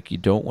happen. Like, you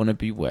don't want to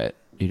be wet,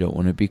 you don't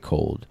want to be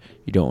cold,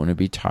 you don't want to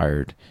be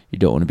tired, you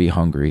don't want to be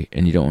hungry,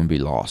 and you don't want to be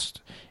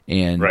lost.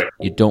 And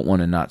you don't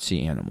want to not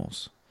see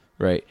animals,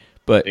 right?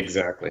 But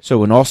exactly. So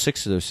when all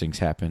 6 of those things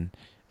happen,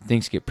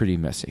 things get pretty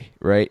messy,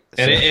 right?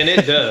 And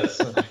it does.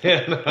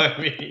 And I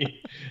mean,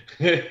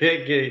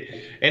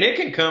 it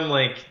can come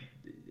like,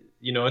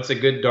 it's a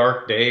good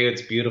dark day,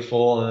 it's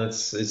beautiful, and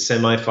it's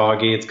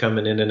semi-foggy, it's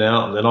coming in and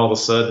out, and then all of a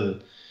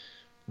sudden,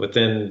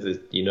 within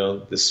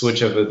the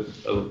switch of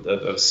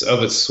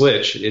a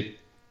switch,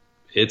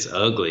 it's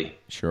ugly.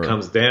 Sure. It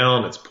comes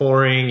down, it's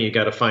pouring, you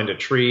got to find a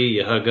tree,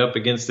 you hug up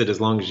against it as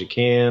long as you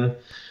can,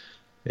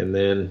 and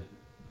then.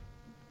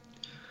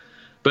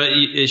 But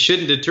it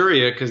shouldn't deter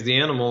you, because the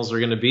animals are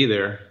going to be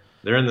there.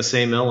 They're in the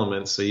same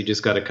elements, so you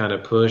just got to kind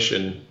of push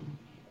and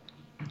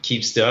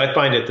keep still. I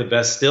find it the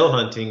best still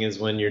hunting is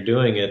when you're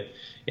doing it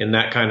in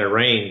that kind of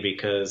rain,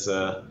 because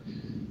they're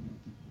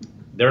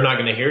not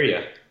going to hear you.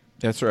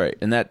 That's right,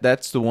 and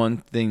that's the one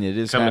thing that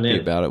is happy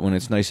about it. When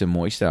it's nice and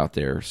moist out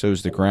there, so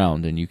is the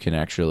ground, and you can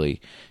actually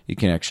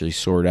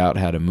sort out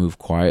how to move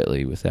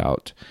quietly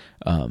without,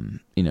 when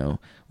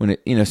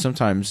it,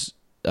 sometimes.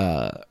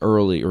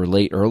 Early or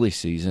late early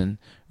season,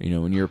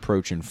 when you're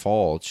approaching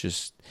fall, it's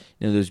just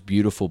those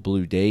beautiful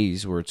blue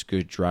days where it's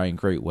good, dry, and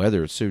great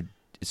weather. It's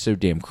so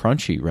damn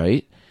crunchy,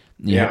 right?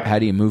 How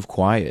do you move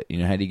quiet?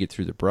 How do you get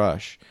through the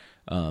brush?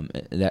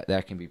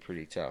 That can be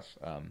pretty tough.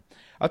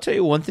 I'll tell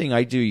you one thing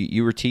I do.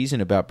 You were teasing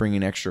about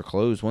bringing extra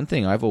clothes. One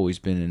thing I've always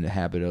been in the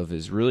habit of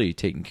is really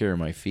taking care of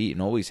my feet,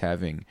 and always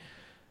having.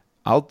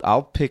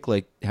 I'll pick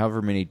like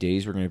however many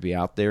days we're going to be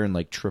out there, and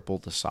like triple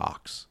the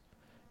socks.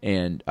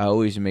 And I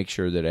always make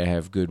sure that I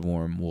have good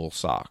warm wool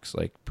socks,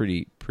 like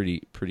pretty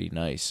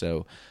nice.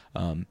 So,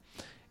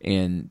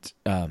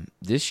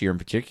 this year in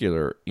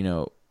particular,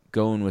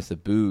 going with a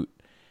boot,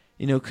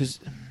 because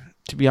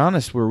to be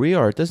honest, where we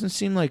are, it doesn't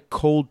seem like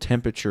cold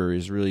temperature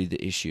is really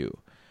the issue,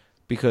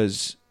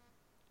 because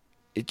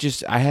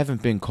I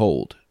haven't been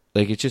cold.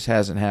 Like, it just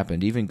hasn't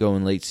happened. Even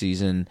going late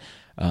season,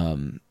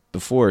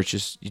 before, I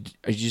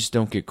just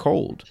don't get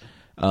cold.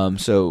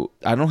 So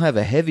I don't have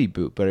a heavy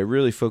boot, but I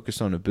really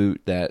focus on a boot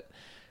that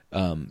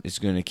is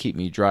going to keep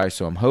me dry.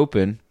 So I'm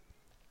hoping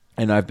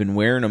and I've been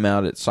wearing them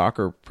out at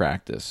soccer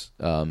practice,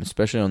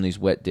 especially on these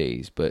wet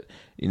days. But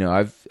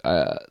I've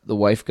the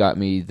wife got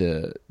me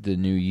the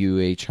new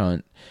UH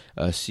Hunt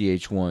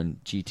CH1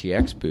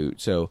 GTX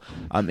boot, so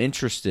I'm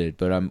interested.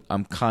 But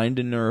I'm kind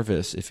of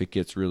nervous if it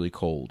gets really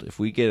cold. If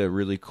we get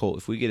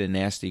a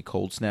nasty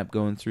cold snap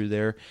going through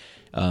there,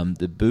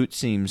 the boot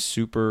seems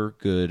super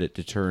good at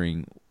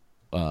deterring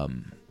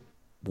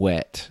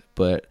wet.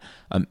 But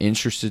I'm half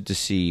interested to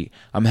see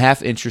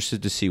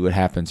what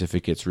happens if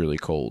it gets really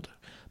cold.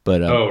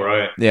 But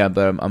right. Yeah,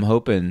 but I'm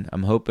hoping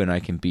I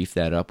can beef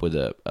that up with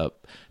a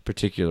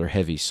particular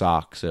heavy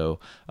sock. So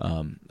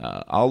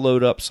I'll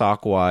load up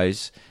sock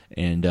wise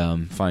and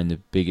find the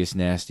biggest,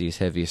 nastiest,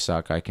 heaviest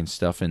sock I can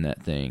stuff in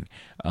that thing.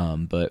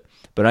 But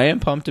I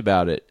am pumped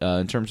about it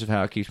in terms of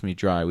how it keeps me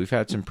dry. We've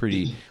had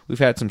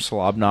some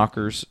slob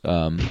knockers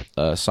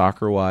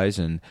soccer wise,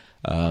 and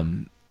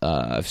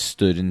I've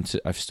stood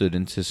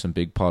into some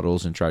big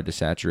puddles and tried to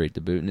saturate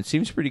the boot, and it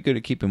seems pretty good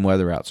at keeping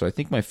weather out. So I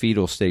think my feet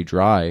will stay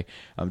dry.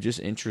 I'm just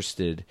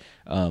interested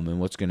in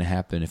what's going to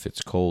happen if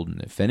it's cold,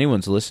 and if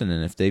anyone's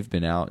listening, if they've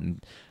been out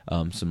in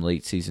some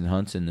late season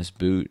hunts in this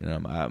boot,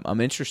 and I'm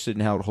interested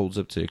in how it holds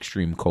up to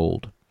extreme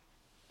cold.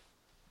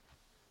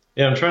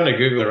 Yeah, I'm trying to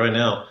Google it right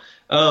now.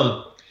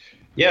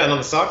 Yeah, and on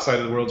the sock side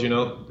of the world,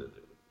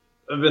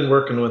 I've been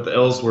working with the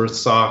Ellsworth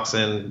socks,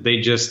 and they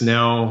just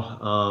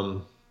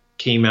now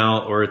came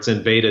out, or it's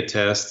in beta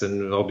test,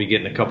 and I'll be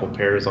getting a couple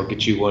pairs. I'll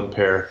get you one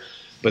pair,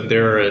 but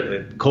they're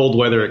a cold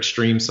weather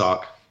extreme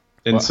sock,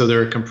 and Wow. So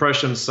they're a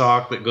compression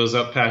sock that goes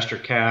up past your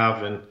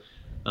calf, and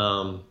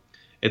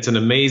it's an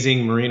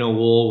amazing merino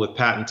wool with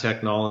patent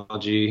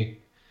technology.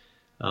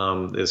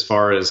 As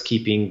far as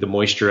keeping the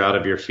moisture out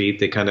of your feet,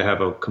 they kind of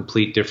have a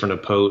complete different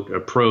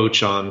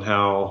approach on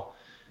how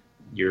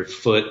your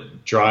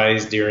foot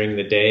dries during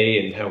the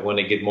day and how when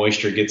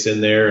moisture gets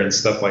in there and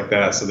stuff like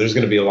that. So there's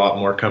going to be a lot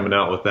more coming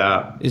out with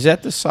that. Is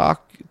that the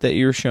sock that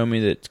you were showing me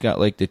that's got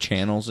like the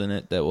channels in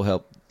it that will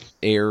help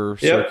air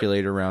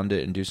circulate around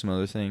it and do some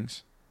other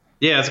things?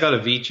 Yeah, it's got a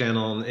V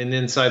channel, and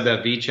inside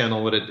that V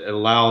channel, what it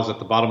allows at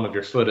the bottom of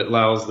your foot, it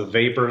allows the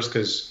vapors,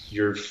 because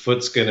your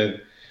foot's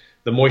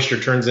the moisture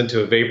turns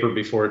into a vapor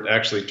before it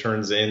actually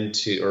turns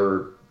into,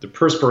 or the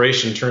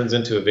perspiration turns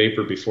into a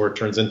vapor before it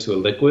turns into a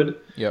liquid.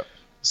 Yep.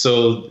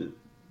 So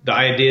the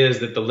idea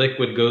is that the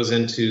liquid goes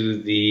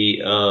into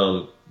the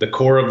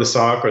core of the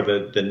sock, or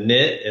the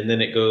knit, and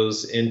then it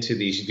goes into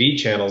these V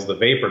channels, the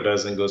vapor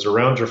does, and goes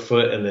around your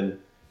foot and then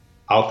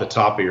out the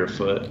top of your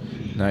foot.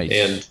 Nice.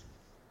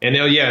 And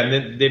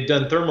then they've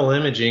done thermal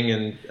imaging,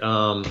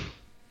 and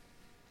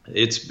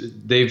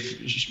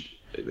they've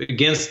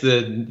against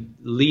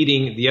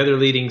the other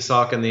leading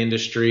sock in the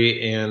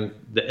industry, and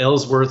the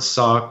Ellsworth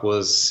sock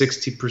was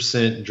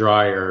 60%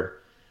 drier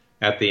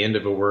at the end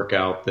of a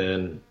workout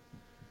than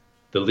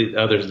the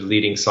other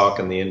leading sock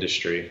in the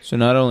industry. So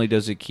not only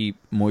does it keep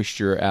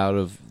moisture out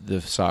of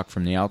the sock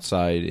from the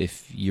outside,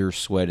 if you're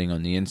sweating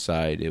on the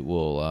inside, it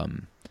will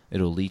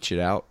it'll leach it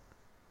out.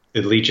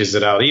 It leaches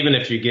it out, even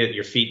if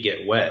your feet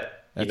get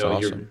wet. That's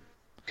awesome.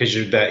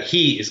 Because that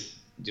heat is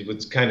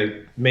what's kind of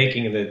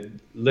making the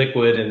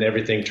liquid and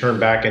everything turn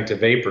back into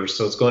vapor.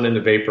 So it's going into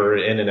vapor,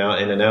 in and out,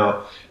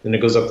 and it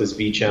goes up this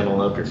V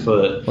channel up your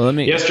foot. Well,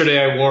 Yesterday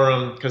I wore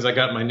them because I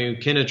got my new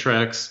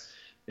Kinetrex,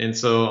 and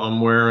so I'm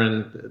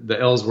wearing the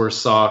Ellsworth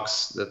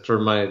socks for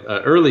my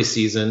early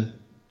season.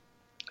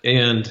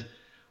 And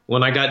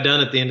when I got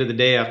done at the end of the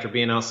day, after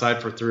being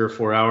outside for 3 or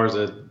 4 hours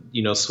of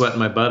sweating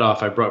my butt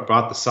off, I brought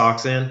the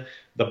socks in.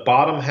 The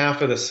bottom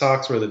half of the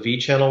socks where the V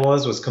channel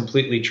was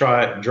completely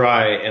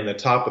dry, and the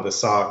top of the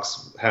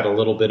socks had a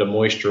little bit of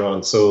moisture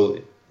on, so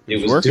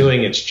it was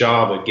doing its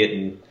job of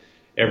getting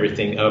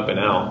everything up and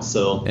out.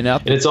 So and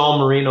it's all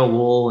merino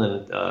wool,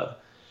 and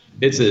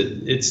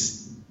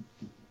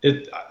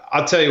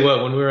I'll tell you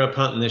what, when we were up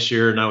hunting this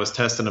year and I was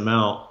testing them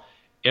out,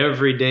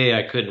 every day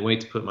I couldn't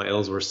wait to put my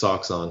Ellsworth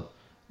socks on.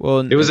 Well,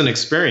 it was an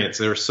experience.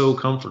 They were so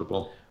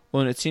comfortable.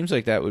 Well, and it seems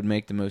like that would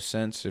make the most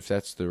sense if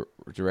that's the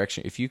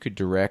direction. If you could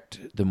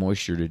direct the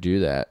moisture to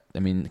do that, I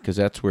mean, because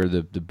that's where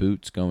the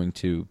boot's going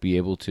to be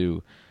able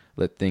to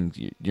let things.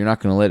 You're not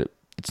going to let it.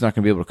 It's not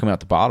going to be able to come out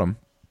the bottom.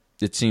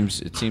 It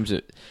seems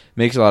it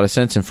makes a lot of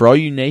sense. And for all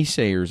you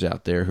naysayers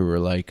out there who are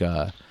like,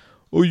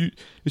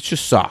 it's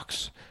just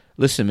socks.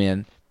 Listen,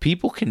 man,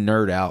 people can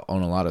nerd out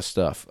on a lot of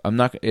stuff. I'm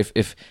not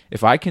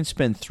if I can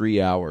spend 3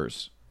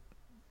 hours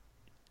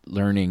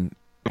learning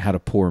how to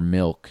pour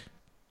milk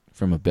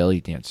from a belly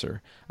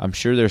dancer, I'm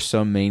sure there's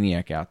some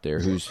maniac out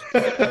there who's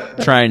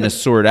trying to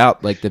sort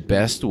out like the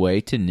best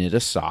way to knit a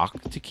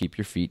sock to keep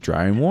your feet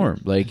dry and warm.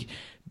 Like,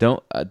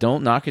 don't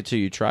knock it till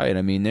you try it.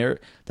 I mean,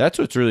 that's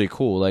what's really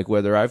cool. Like,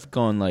 whether I've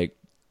gone like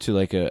to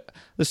like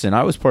listen,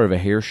 I was part of a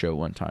hair show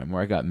one time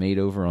where I got made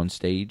over on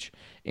stage,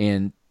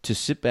 and to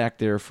sit back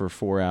there for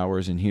 4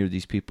 hours and hear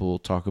these people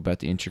talk about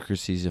the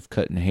intricacies of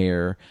cutting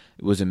hair,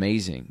 it was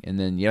amazing. And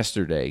then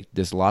yesterday,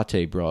 this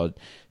latte broad,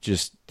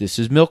 this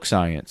is milk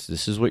science.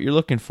 This is what you're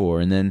looking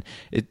for. And then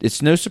it's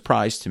no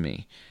surprise to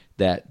me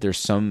that there's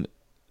some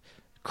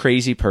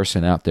crazy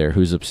person out there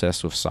who's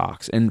obsessed with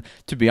socks. And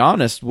to be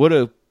honest, what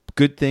a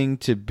good thing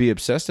to be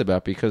obsessed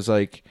about, because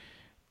like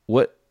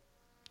what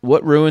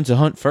ruins a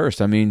hunt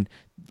first? I mean,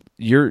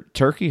 your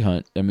turkey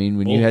hunt. I mean,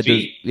 when you had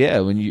those,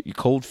 when you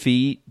cold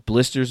feet,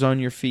 blisters on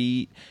your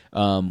feet,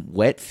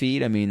 wet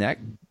feet. I mean, that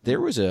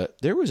there was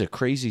a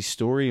crazy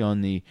story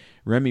on the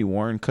Remy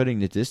Warren Cutting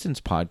the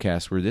Distance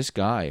podcast where this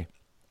guy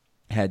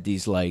had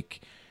these like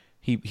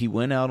he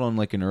went out on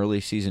like an early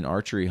season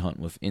archery hunt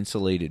with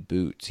insulated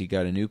boots. He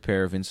got a new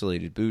pair of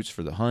insulated boots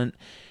for the hunt,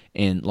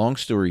 and long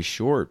story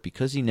short,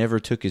 because he never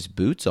took his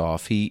boots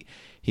off, he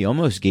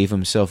almost gave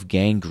himself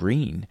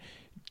gangrene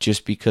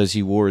just because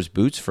he wore his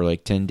boots for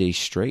like 10 days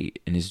straight,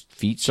 and his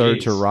feet started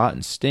to rot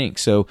and stink.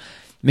 So,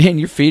 man,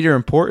 your feet are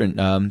important.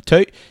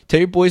 Tell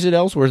your boys at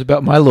Ellsworth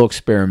about my little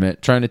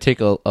experiment, trying to take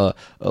a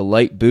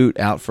light boot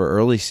out for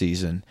early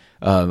season.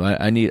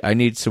 I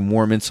need some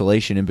warm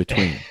insulation in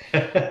between.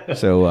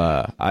 So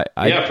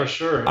yeah, for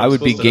sure. I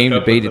would be game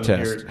to beta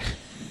test.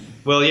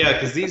 Well, yeah,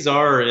 because these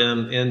are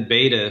in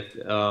beta.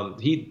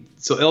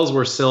 So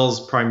Ellsworth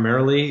sells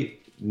primarily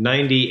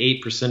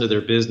 98% of their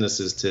business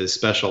is to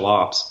special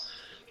ops.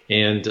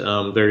 And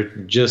they're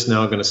just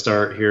now going to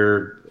start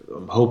here,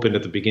 I'm hoping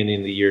at the beginning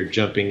of the year,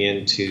 jumping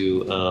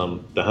into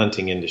the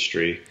hunting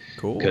industry.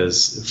 Cool.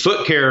 Because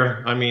foot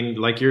care, I mean,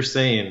 like you're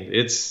saying,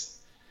 it's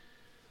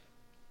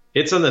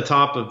on the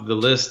top of the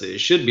list. It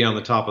should be on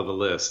the top of the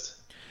list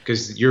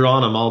because you're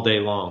on them all day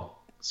long.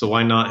 So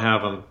why not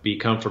have them be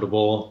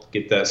comfortable,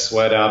 get that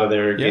sweat out of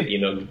there,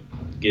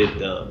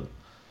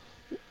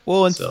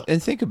 Well,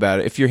 and think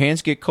about it. If your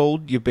hands get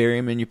cold, you bury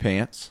them in your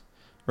pants,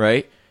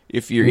 right?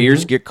 If your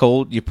ears get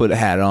cold, you put a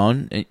hat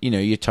on, and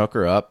you tuck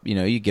her up,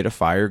 you get a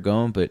fire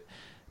going. But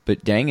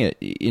dang it,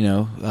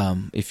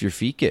 if your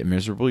feet get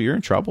miserable, you're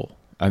in trouble.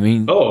 I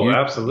mean,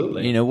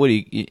 absolutely. What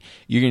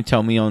you're going to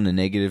tell me on the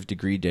negative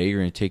degree day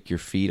you're going to take your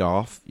feet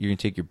off, you're going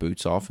to take your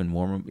boots off and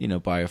warm them,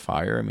 by a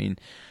fire. I mean,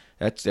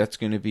 that's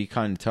going to be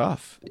kind of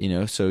tough,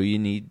 So you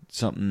need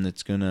something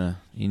that's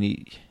you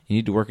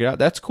need to work it out.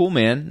 That's cool,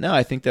 man. No,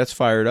 I think that's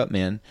fired up,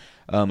 man.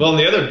 Well, and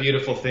the other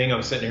beautiful thing,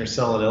 I'm sitting here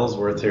selling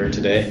Ellsworth here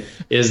today,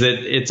 is that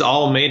it's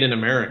all made in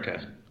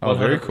America. 100%. Oh,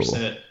 very cool.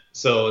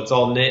 So it's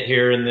all knit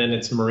here, and then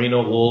it's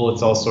merino wool.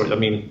 It's all sorts. I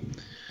mean,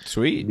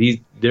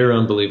 sweet. They're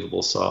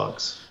unbelievable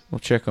socks. We'll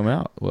check them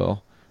out.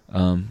 Well,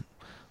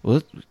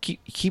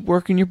 keep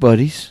working your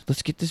buddies.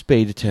 Let's get this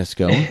beta test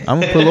going. I'm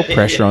gonna put a little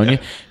pressure on you. I'm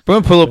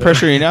gonna put a little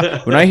pressure on you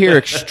now. When I hear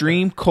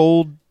extreme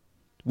cold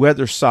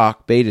weather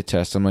sock beta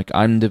test, I'm like,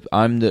 I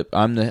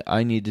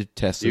need to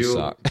test this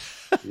sock.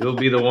 You'll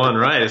be the one,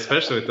 right?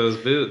 Especially with those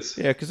boots.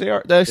 Yeah, because they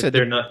are. Like I said,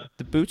 they're not.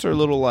 The boots are a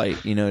little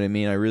light. You know what I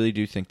mean? I really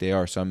do think they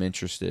are. So I'm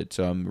interested.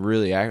 So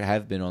I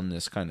have been on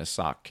this kind of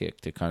sock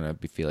kick to kind of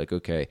feel like,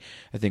 okay,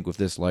 I think with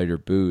this lighter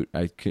boot,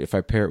 if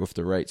I pair it with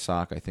the right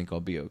sock, I think I'll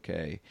be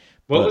okay.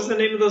 What was the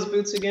name of those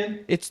boots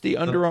again? It's the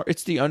Under Armour.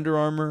 It's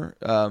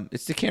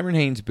the Cameron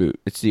Hanes boot.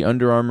 It's the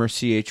Under Armour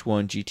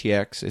CH1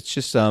 GTX. It's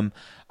just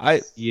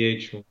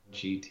CH1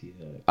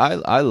 GTX.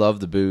 I love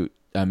the boot.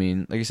 I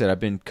mean, like I said, I've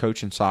been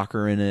coaching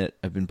soccer in it.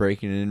 I've been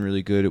breaking it in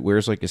really good. It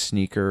wears like a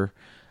sneaker.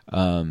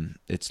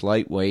 It's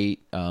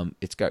lightweight.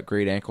 It's got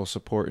great ankle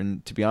support.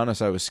 And to be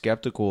honest, I was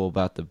skeptical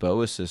about the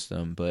BOA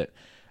system, but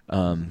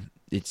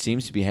it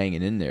seems to be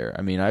hanging in there.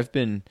 I mean, I've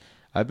been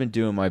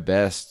doing my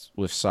best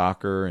with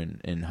soccer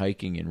and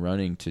hiking and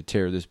running to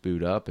tear this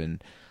boot up,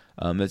 and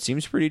it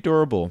seems pretty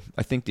durable.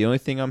 I think the only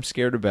thing I'm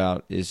scared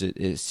about is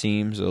it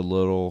seems a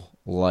little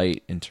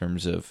light in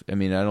terms of. I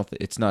mean,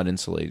 it's not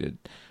insulated.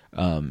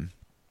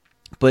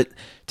 But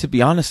to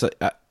be honest,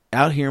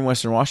 out here in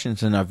Western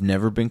Washington, I've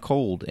never been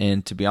cold.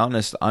 And to be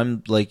honest,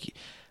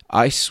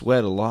 I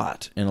sweat a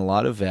lot. And a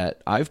lot of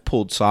that, I've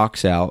pulled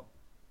socks out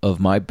of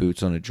my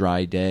boots on a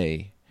dry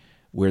day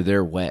where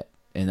they're wet.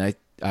 And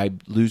I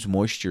lose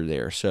moisture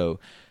there.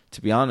 So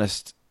to be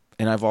honest,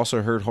 and I've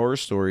also heard horror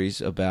stories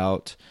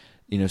about,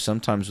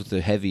 sometimes with a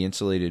heavy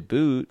insulated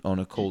boot on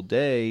a cold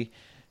day,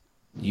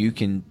 you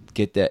can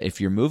get that if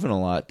you're moving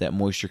a lot, that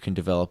moisture can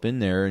develop in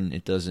there, and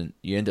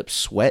you end up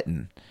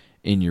sweating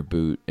in your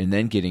boot and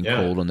then getting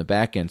cold on the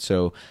back end.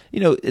 So,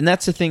 and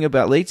that's the thing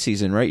about late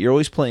season, right? You're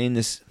always playing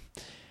this.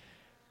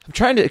 I'm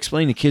trying to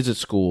explain to kids at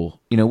school,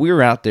 we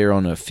were out there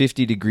on a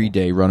 50-degree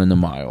day running the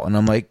mile, and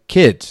I'm like,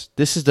 kids,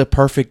 this is the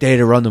perfect day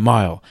to run the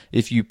mile.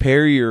 If you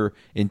pair your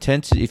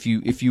intensity,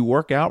 if you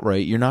work out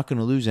right, you're not going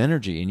to lose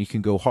energy, and you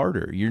can go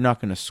harder. You're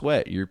not going to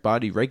sweat. Your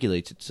body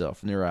regulates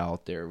itself, and they're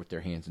out there with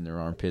their hands in their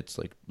armpits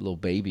like little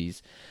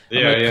babies.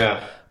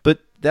 Yeah. But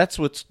that's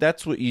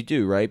what you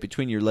do, right?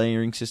 Between your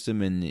layering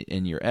system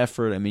and your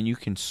effort, I mean, you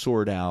can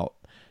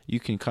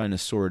kind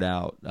of sort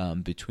out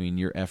between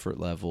your effort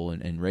level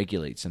and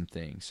regulate some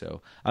things.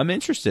 So I'm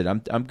interested.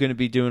 I'm going to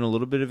be doing a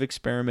little bit of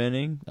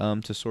experimenting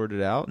to sort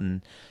it out.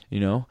 And,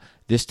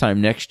 this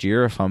time next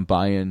year, if I'm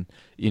buying,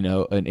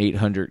 an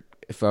 800,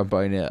 if I'm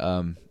buying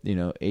a,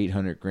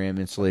 800 gram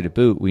insulated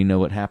boot, we know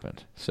what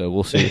happened. So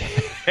we'll see.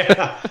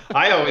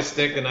 I always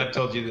stick, and I've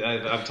told you,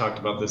 I've talked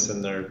about this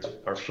in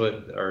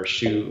our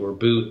shoe or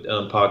boot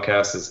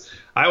podcast, is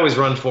I always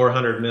run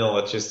 400 mil.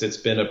 It's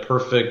been a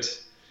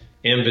perfect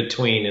in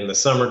between. In the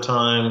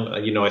summertime,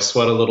 I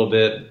sweat a little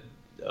bit,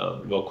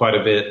 quite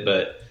a bit,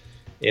 but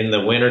in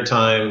the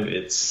wintertime,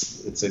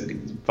 it's a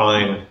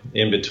fine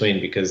in between,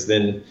 because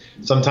then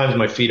sometimes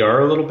my feet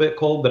are a little bit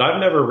cold. But I've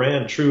never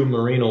ran true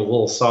merino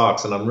wool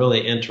socks, and I'm really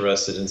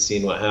interested in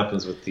seeing what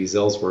happens with these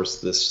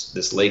Ellsworths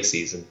this lake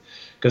season.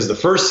 Because the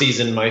first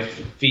season, my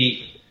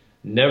feet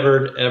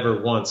never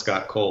ever once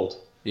got cold.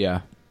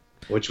 Yeah.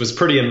 Which was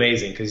pretty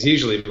amazing, because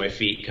usually my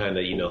feet kind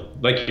of,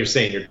 like you're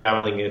saying, you're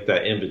dabbling at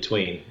that in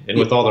between. And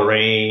with all the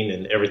rain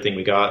and everything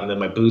we got, and then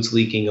my boots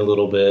leaking a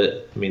little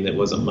bit. I mean, it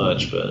wasn't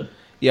much, but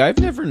Yeah, I've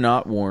never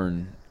not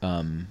worn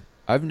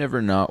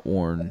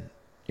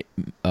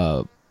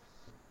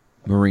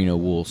merino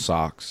wool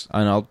socks,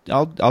 and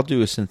I'll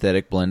do a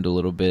synthetic blend a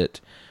little bit,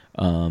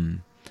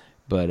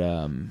 but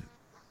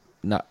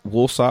not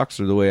wool socks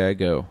are the way I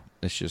go.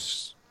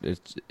 It's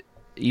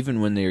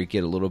even when they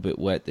get a little bit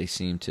wet, they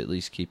seem to at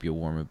least keep you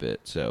warm a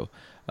bit. So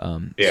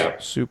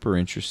super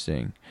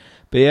interesting.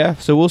 But yeah,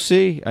 so we'll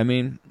see. I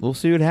mean, we'll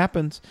see what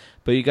happens.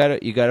 But you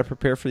gotta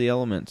prepare for the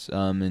elements.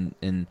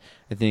 And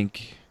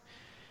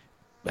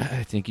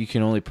I think you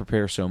can only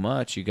prepare so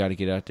much. You got to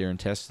get out there and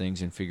test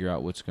things and figure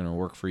out what's going to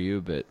work for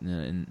you. But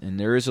and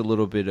there is a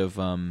little bit of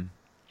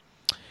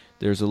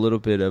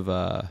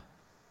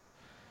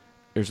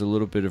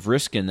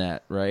risk in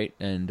that, right?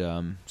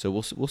 And so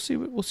we'll see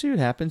what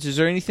happens. Is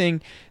there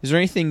anything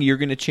you're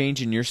going to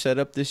change in your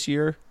setup this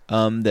year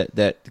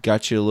that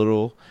got you a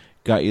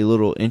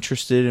little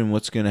interested in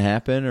what's going to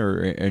happen, or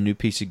a new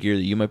piece of gear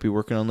that you might be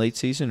working on late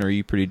season? Or are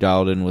you pretty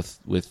dialed in with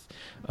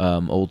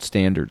old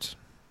standards?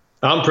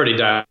 I'm pretty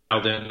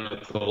dialed in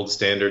with old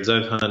standards.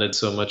 I've hunted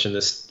so much in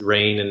this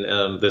rain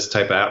and this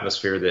type of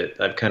atmosphere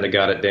that I've kind of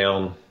got it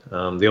down.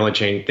 The only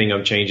thing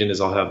I'm changing is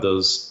I'll have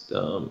those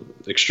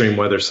extreme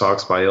weather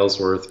socks by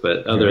Ellsworth.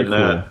 But other than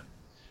that,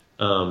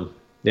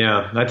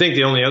 I think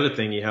the only other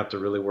thing you have to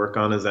really work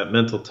on is that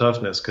mental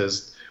toughness.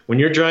 Because when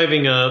you're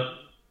driving up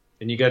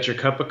and you got your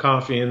cup of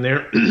coffee in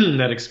there,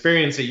 that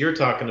experience that you're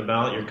talking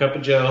about, your cup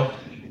of joe,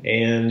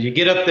 and you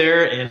get up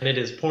there and it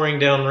is pouring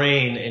down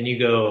rain, and you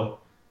go,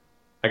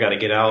 I got to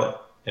get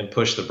out and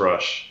push the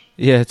brush.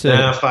 Yeah, it's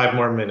 5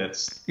 more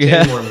minutes,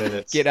 10 more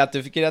minutes. Get out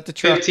the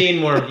truck.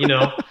 15 more.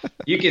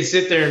 You can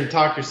sit there and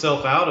talk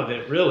yourself out of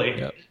it, really.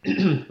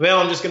 Yep. Well,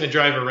 I'm just going to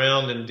drive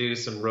around and do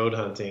some road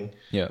hunting.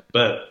 Yeah.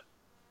 But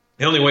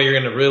the only way you're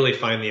going to really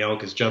find the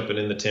elk is jumping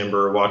in the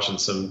timber, or watching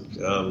some,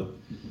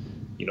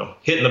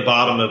 hitting the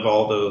bottom of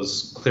all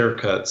those clear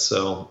cuts.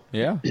 So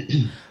yeah.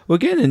 Well,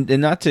 again,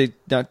 and not to,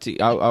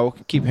 I'll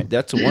keep.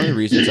 That's one of the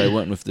reasons I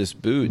went with this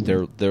boot.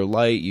 They're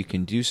light. You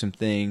can do some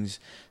things.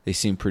 They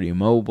seem pretty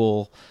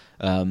mobile,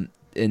 and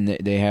they're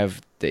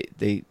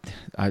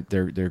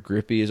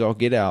grippy as all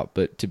get out.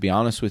 But to be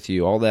honest with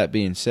you, all that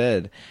being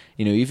said,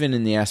 even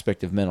in the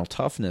aspect of mental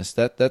toughness,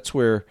 that's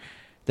where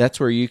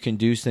you can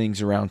do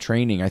things around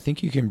training. I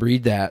think you can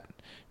breed that.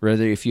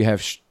 Rather, if you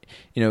have,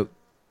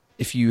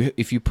 if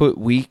you put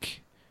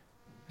weak,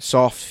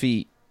 soft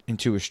feet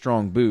into a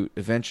strong boot,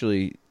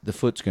 eventually the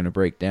foot's going to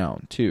break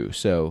down too.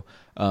 So,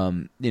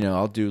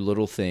 I'll do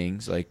little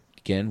things like,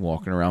 again,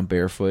 walking around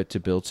barefoot to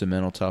build some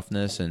mental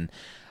toughness. And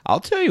I'll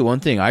tell you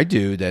one thing I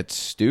do that's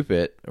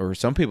stupid, or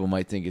some people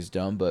might think is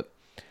dumb, but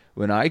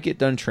when I get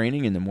done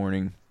training in the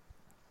morning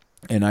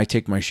and I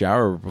take my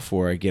shower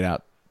before I get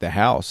out the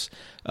house,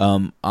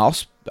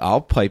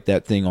 I'll pipe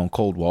that thing on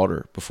cold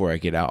water before I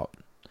get out.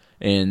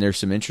 And there's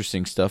some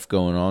interesting stuff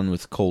going on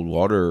with cold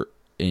water,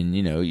 and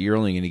you're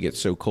only going to get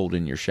so cold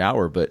in your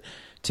shower. But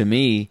to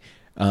me,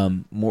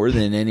 more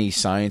than any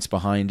science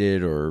behind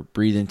it or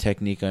breathing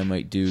technique I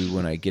might do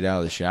when I get out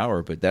of the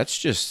shower, but that's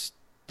just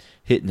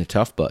hitting the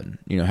tough button.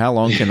 How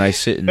long can I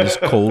sit in this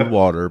cold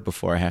water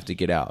before I have to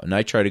get out? And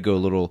I try to go a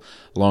little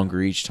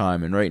longer each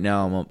time. And right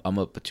now I'm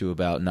up to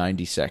about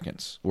 90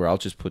 seconds, where I'll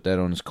just put that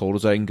on as cold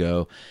as I can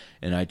go,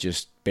 and I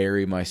just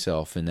bury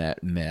myself in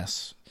that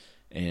mess.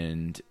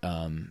 And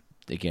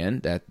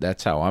again,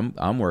 that's how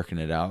I'm working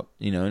it out,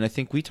 and I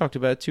think we talked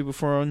about it too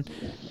before, on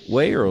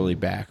way early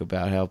back,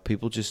 about how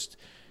people just,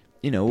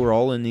 we're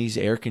all in these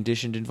air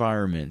conditioned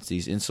environments,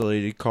 these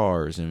insulated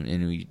cars,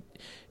 and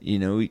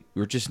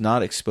we're just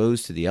not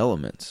exposed to the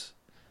elements.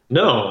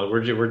 No,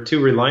 we're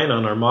too reliant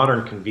on our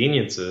modern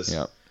conveniences.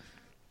 Yeah.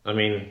 I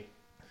mean,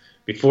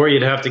 before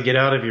you'd have to get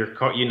out of your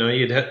car,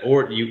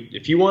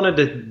 if you wanted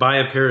to buy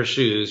a pair of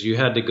shoes, you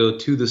had to go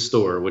to the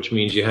store, which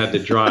means you had to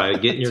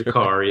drive, get in your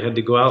car, you had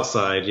to go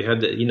outside, you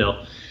had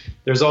to,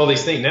 there's all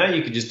these things. Now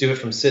you could just do it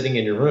from sitting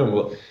in your room.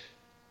 Well,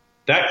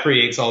 that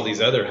creates all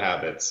these other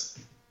habits.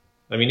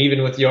 I mean,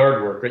 even with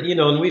yard work,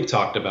 and we've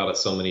talked about it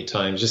so many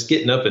times, just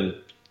getting up and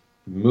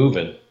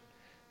moving.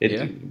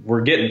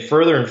 We're getting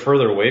further and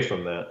further away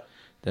from that.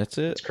 That's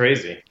it. It's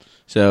crazy.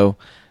 So,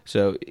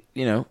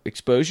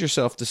 expose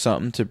yourself to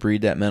something to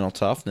breed that mental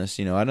toughness.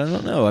 I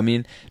don't know. I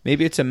mean,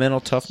 maybe it's a mental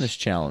toughness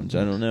challenge.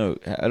 I don't know.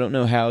 I don't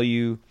know how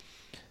you,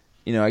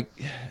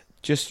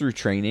 just through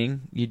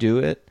training, you do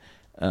it.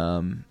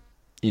 In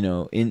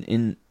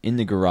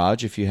the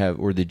garage, if you have,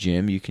 or the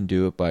gym, you can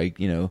do it by,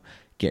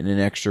 getting an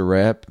extra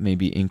rep,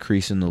 maybe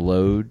increasing the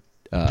load,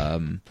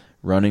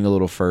 running a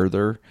little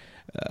further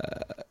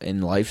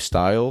in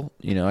lifestyle.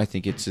 I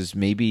think it's as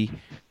maybe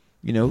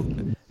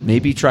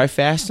try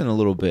fasting a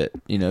little bit.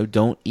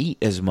 Don't eat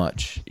as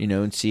much.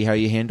 And see how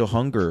you handle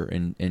hunger,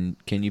 and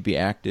can you be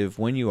active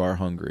when you are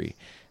hungry,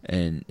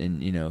 and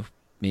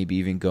maybe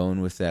even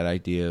going with that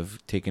idea of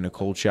taking a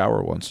cold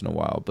shower once in a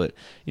while. But,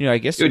 I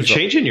guess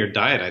changing your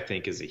diet, I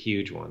think, is a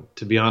huge one,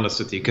 to be honest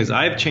with you, because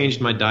I've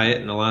changed my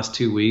diet in the last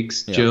 2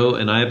 weeks, Joe,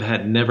 and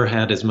I've never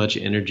had as much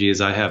energy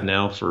as I have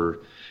now for,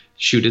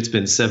 it's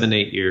been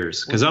 7-8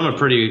 years, because I'm a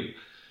pretty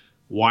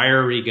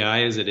wiry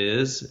guy as it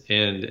is.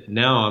 And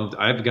now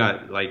I've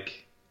got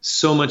like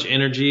so much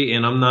energy,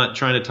 and I'm not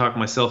trying to talk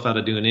myself out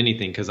of doing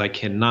anything, because I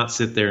cannot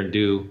sit there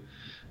and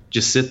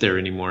just sit there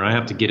anymore. I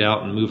have to get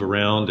out and move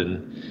around,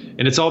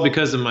 and it's all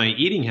because of my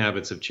eating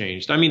habits have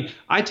changed. I mean,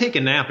 I take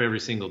a nap every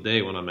single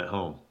day when I'm at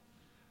home.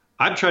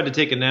 I've tried to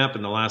take a nap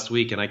in the last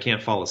week, and I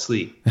can't fall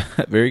asleep.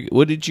 Very good.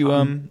 What did you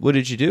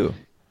do?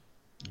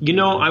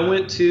 I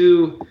went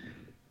to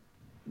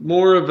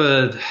more of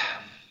a,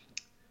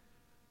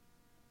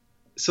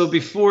 so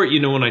before,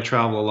 when I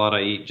travel a lot,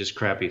 I eat just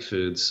crappy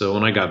foods. So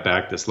when I got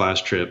back this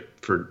last trip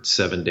for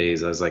 7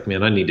 days, I was like,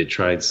 man, I need to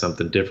try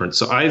something different.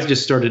 So I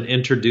just started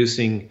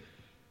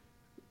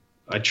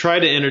I try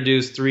to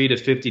introduce 30 to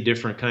 50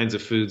 different kinds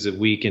of foods a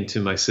week into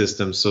my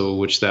system. So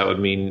which that would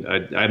mean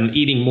I'm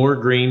eating more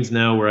greens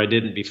now where I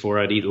didn't before.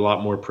 I'd eat a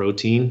lot more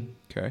protein.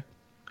 Okay.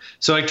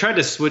 So I tried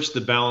to switch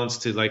the balance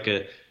to like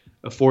a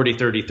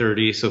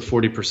 40-30-30. So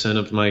 40%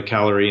 of my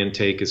calorie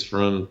intake is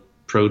from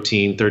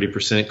protein,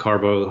 30%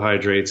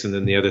 carbohydrates, and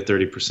then the other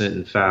 30%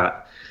 in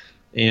fat.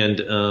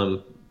 And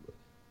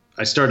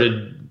I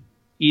started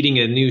eating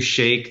a new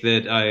shake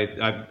that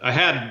I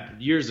had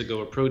years ago,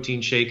 a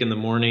protein shake in the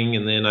morning,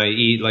 and then I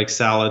eat like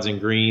salads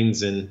and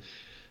greens and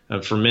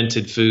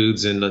fermented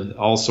foods and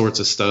all sorts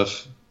of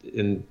stuff.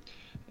 And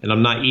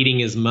I'm not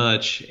eating as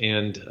much.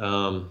 And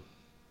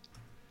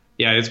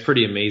it's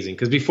pretty amazing,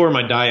 because before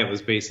my diet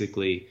was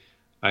basically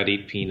I'd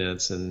eat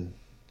peanuts, and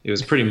it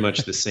was pretty much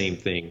the same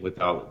thing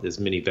without as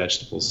many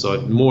vegetables. So I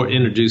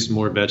introduced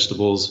more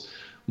vegetables,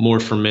 more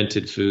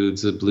fermented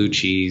foods, the blue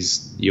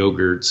cheese,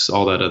 yogurts,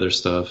 all that other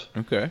stuff.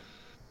 Okay.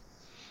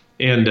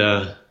 And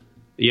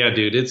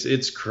dude,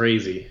 it's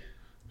crazy.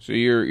 So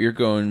you're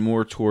going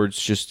more towards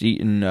just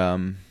eating.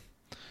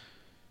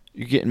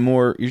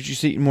 You're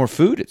just eating more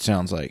food, it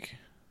sounds like.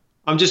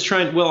 I'm just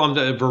trying. Well, I'm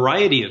a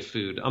variety of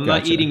food. I'm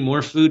not eating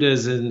more food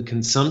as in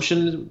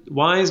consumption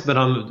wise, but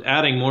I'm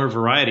adding more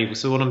variety.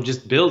 So what I'm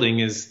just building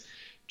is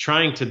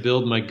trying to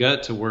build my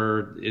gut to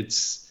where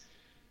it's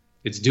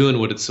doing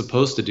what it's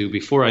supposed to do.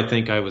 Before, I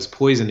think I was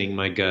poisoning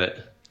my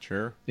gut.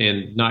 Sure.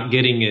 And not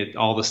getting it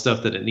all the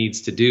stuff that it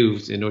needs to do.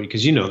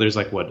 Because there's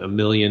like what, 1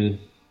 million.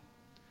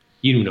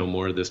 You know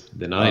more of this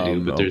than I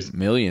do, but there's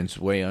millions.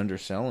 Way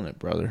underselling it,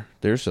 brother.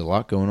 There's a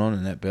lot going on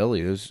in that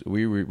belly.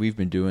 We've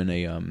been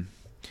doing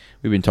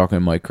we've been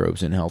talking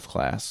microbes in health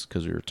class,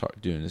 because we were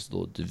doing this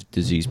little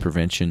disease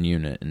prevention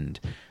unit, and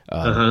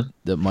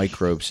the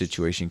microbe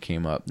situation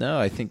came up. No,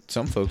 I think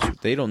some folks,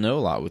 they don't know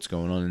a lot what's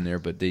going on in there,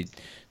 but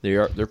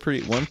they're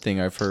pretty. One thing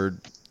I've heard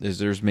is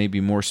there's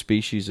maybe more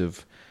species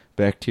of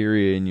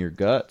bacteria in your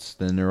guts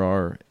than there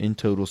are in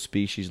total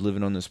species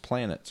living on this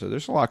planet. So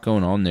there's a lot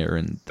going on there,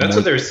 and that's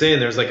what they're saying.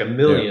 There's like 1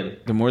 million.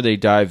 The more they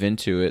dive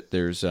into it,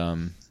 there's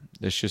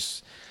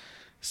just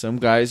some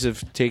guys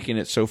have taken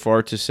it so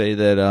far to say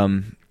that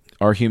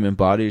our human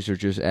bodies are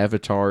just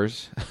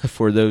avatars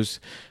for those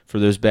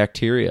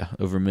bacteria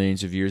over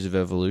millions of years of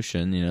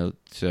evolution.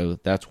 So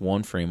that's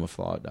one frame of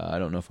thought. I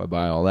don't know if I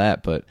buy all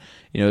that, but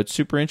it's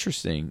super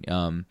interesting.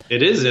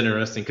 It is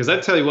interesting, because I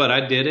tell you what, I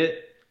did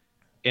it,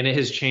 and it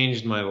has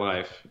changed my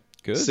life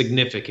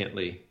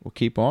significantly. Well,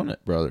 keep on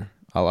it, brother.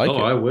 I like it.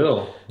 Oh, I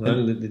will.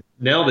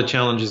 Now the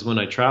challenge is when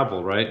I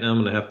travel, right? Now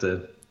I'm going to have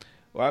to.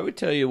 Well, I would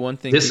tell you one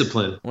thing.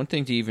 Discipline. One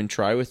thing to even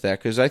try with that,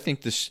 because I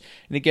think this,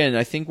 and again,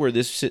 I think where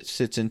this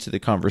sits into the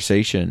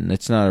conversation,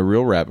 it's not a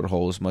real rabbit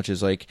hole as much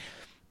as like,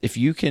 if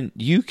you can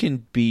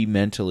be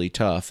mentally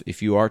tough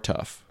if you are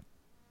tough,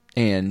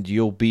 and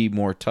you'll be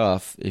more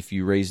tough if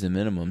you raise the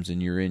minimums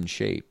and you're in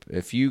shape.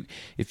 If you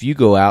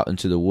go out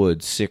into the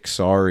woods sick,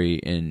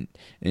 sorry, and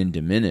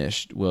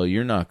diminished, well,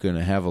 you're not going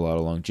to have a lot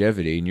of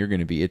longevity, and you're going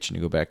to be itching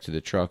to go back to the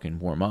truck and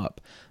warm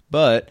up.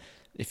 But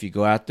if you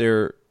go out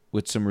there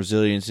with some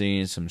resiliency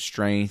and some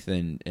strength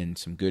and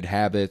some good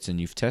habits,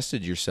 and you've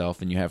tested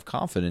yourself and you have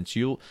confidence,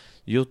 you'll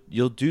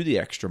do the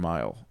extra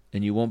mile,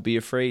 and you won't be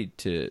afraid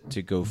to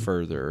go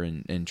further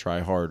and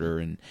try harder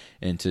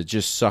and to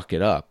just suck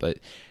it up. But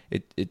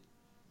I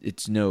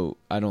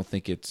don't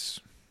think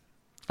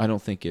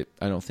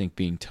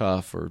being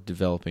tough or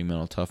developing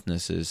mental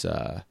toughness is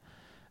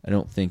I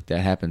don't think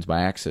that happens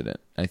by accident.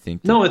 I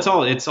think no, it's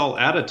all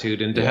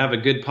attitude, and to have a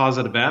good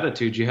positive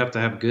attitude, you have to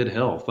have good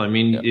health. I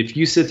mean, if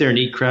you sit there and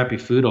eat crappy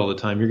food all the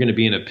time, you're going to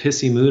be in a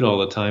pissy mood all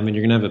the time, and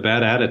you're going to have a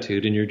bad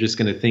attitude, and you're just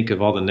going to think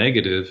of all the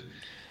negative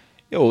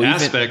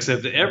aspects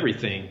of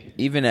everything.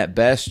 Even at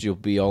best, you'll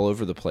be all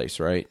over the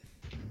place, right?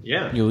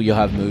 Yeah. You'll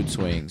have mood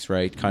swings,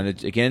 right? Kind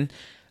of. Again,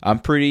 I'm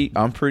pretty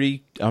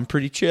I'm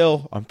pretty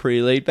chill. I'm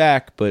pretty laid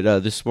back. But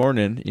this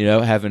morning,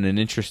 having an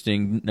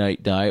interesting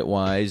night diet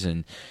wise,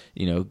 and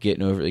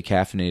getting overly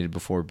caffeinated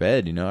before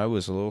bed. I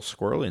was a little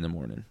squirrely in the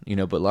morning.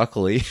 But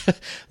luckily,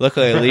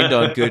 I leaned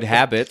on good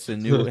habits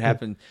and knew what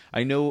happened.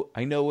 I know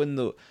when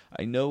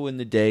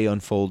the day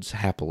unfolds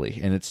happily,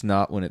 and it's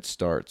not when it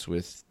starts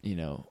with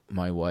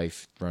my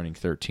wife running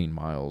 13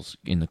 miles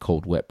in the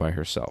cold wet by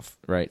herself,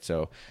 right?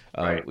 So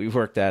Right. we've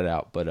worked that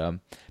out, but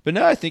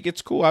no, I think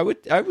it's cool. I would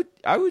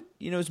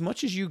as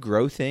much as you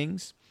grow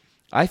things,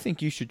 I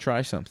think you should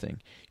try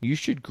something. You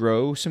should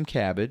grow some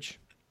cabbage,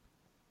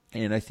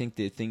 and I think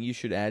the thing you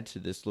should add to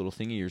this little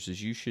thing of yours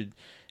is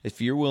if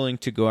you're willing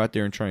to go out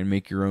there and try and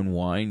make your own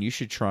wine, you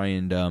should try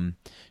and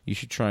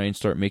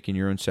start making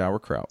your own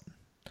sauerkraut.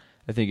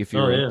 I think if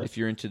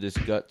you're into this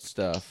gut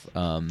stuff,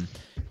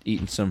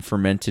 eating some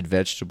fermented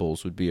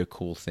vegetables would be a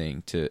cool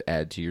thing to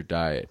add to your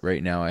diet.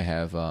 Right now, I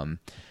have a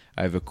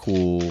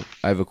cool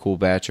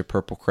batch of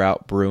purple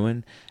kraut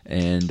brewing,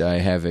 and I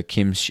have a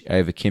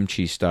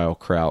kimchi style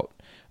kraut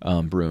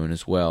brewing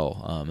as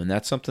well. And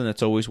that's something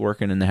that's always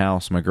working in the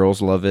house. My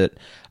girls love it.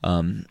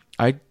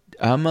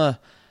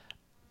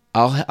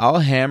 I'll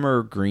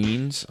hammer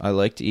greens. I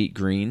like to eat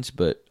greens,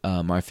 but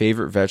my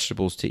favorite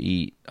vegetables to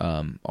eat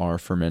are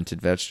fermented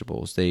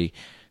vegetables. They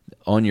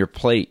on your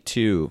plate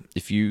too.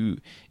 If you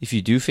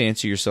do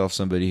fancy yourself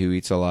somebody who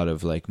eats a lot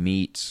of like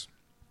meats,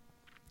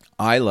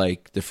 I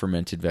like the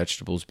fermented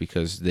vegetables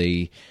because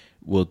they'll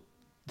cut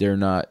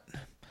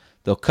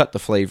the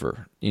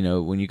flavor.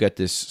 When you got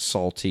this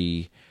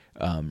salty,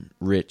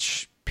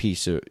 rich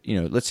piece of,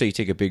 let's say you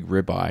take a big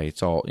ribeye,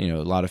 it's all,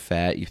 a lot of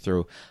fat.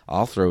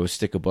 I'll throw a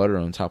stick of butter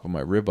on top of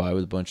my ribeye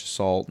with a bunch of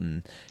salt,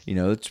 and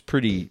it's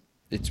pretty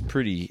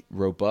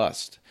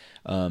robust.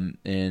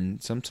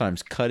 And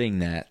sometimes cutting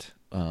that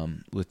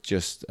with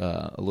just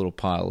a little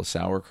pile of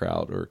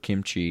sauerkraut or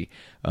kimchi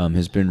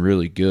has been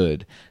really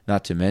good.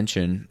 Not to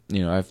mention,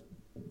 I've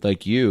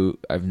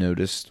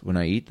noticed when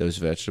I eat those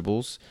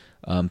vegetables,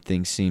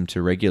 things seem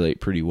to regulate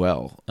pretty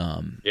well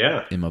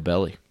in my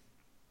belly.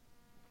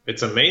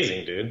 It's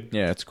amazing, dude.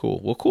 Yeah, it's cool.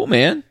 Well, cool,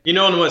 man.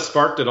 And what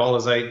sparked it all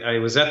is I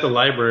was at the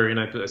library and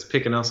I was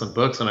picking out some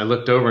books, and I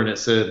looked over and it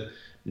said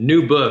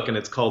new book, and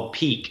it's called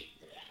Peak.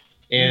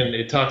 And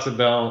it talks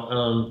about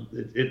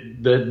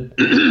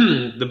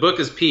the book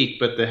is Peak,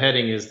 but the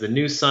heading is The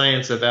New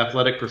Science of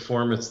Athletic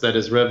Performance That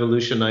is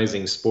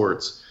Revolutionizing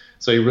Sports.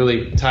 So he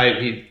really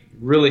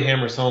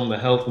hammers home the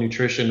health,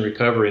 nutrition,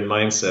 recovery, and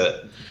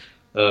mindset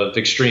of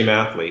extreme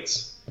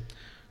athletes.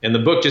 And the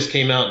book just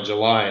came out in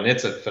July, and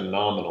it's a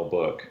phenomenal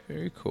book.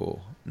 Very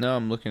cool. No,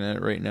 I'm looking at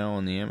it right now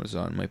on the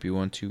Amazon. Might be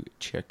one to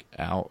check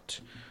out.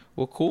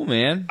 Well, cool,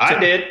 man. I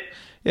did.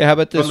 Yeah, how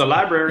about this? From the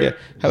library. Yeah.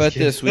 How about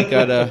this?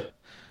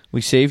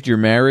 We saved your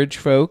marriage,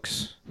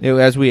 folks.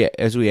 As we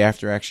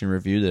after action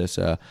review this,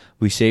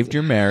 we saved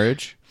your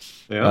marriage.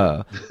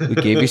 Yeah. We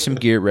gave you some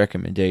gear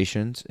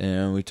recommendations,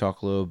 and we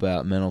talk a little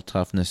about mental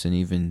toughness, and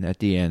even at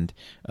the end,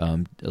 a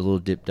little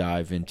dip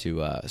dive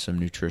into some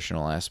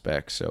nutritional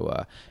aspects.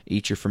 So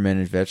eat your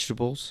fermented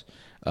vegetables,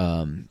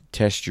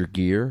 test your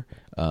gear,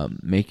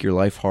 make your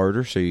life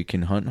harder so you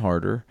can hunt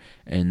harder,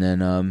 and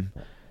then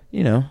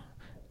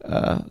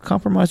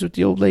compromise with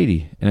the old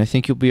lady, and I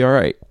think you'll be all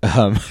right.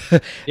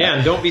 Yeah,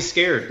 and don't be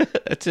scared.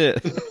 That's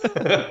it.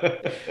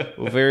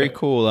 Well, very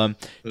cool,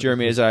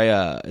 Jeremy. As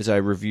I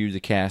review the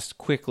cast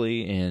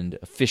quickly and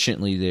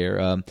efficiently,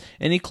 there.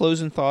 Any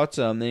closing thoughts?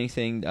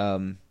 Anything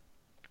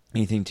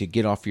to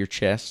get off your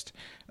chest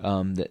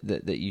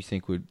that you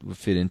think would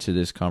fit into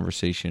this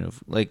conversation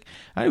of like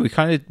we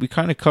kind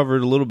of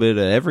covered a little bit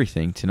of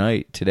everything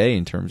today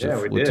in terms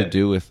of what to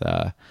do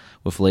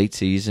with late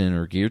season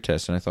or gear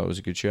testing. I thought it was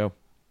a good show.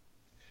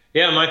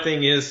 Yeah, my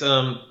thing is,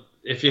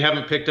 if you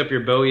haven't picked up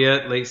your bow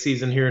yet, late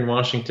season here in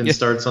Washington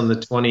starts on the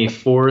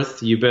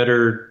 24th. You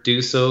better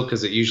do so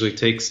because it usually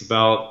takes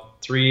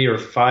about 3 or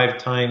 5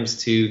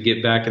 times to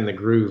get back in the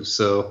groove.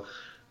 So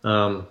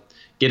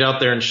get out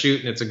there and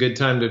shoot, and it's a good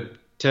time to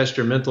test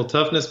your mental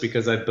toughness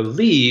because I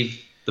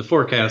believe the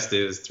forecast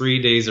is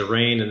 3 days of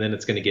rain and then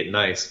it's going to get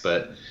nice.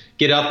 But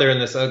get out there in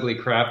this ugly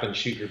crap and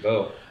shoot your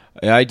bow.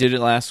 I did it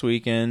last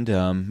weekend.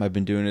 I've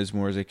been doing it as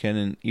more as I can,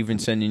 and even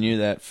sending you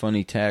that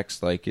funny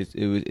text. Like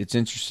it's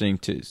interesting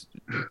to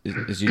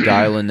as you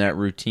dial in that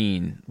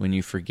routine. When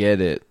you forget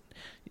it,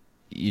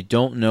 you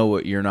don't know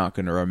what you're not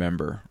going to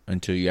remember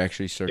until you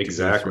actually start to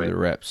go through the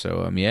reps.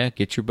 So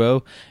get your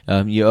bow.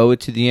 You owe it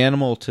to the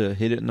animal to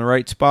hit it in the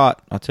right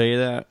spot. I'll tell you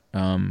that.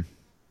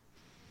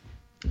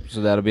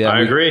 So that'll be.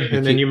 I agree,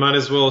 and then you might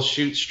as well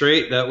shoot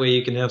straight. That way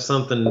you can have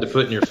something to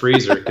put in your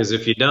freezer. Because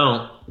if you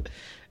don't,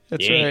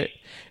 that's right.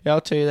 Yeah,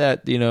 I'll tell you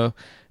that.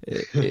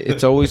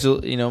 It's always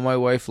my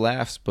wife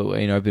laughs, but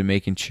I've been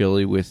making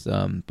chili with.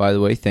 By the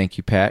way, thank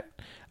you, Pat.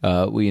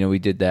 We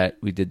did that.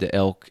 We did the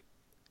elk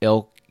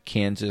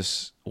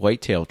Kansas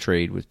whitetail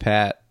trade with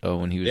Pat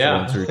when he was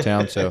going through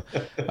town. So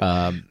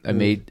I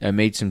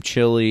made some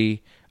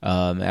chili.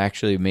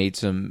 Actually made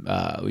some.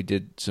 We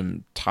did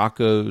some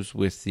tacos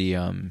with the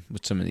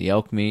with some of the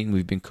elk meat, and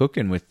we've been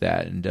cooking with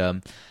that.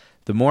 And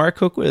the more I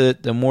cook with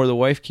it, the more the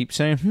wife keeps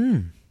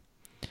saying,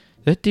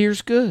 that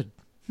deer's good.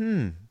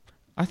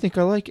 I think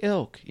I like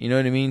elk. You know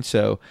what I mean?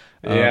 So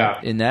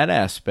in that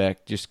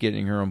aspect, just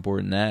getting her on board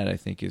in that, I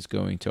think, is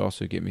going to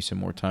also get me some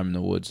more time in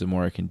the woods the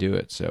more I can do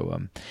it.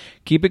 So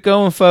keep it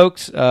going,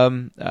 folks.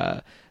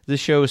 This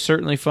show is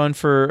certainly fun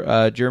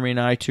for Jeremy and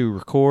I to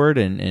record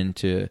and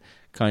to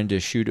kind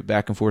of shoot it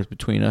back and forth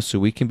between us so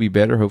we can be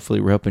better. Hopefully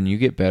we're helping you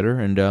get better.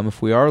 And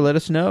if we are, let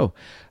us know.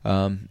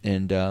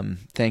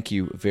 Thank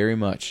you very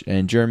much.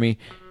 And Jeremy,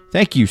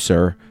 thank you,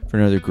 sir, for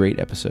another great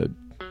episode.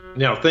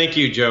 No, thank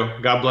you, Joe.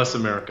 God bless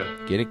America.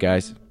 Get it,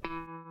 guys.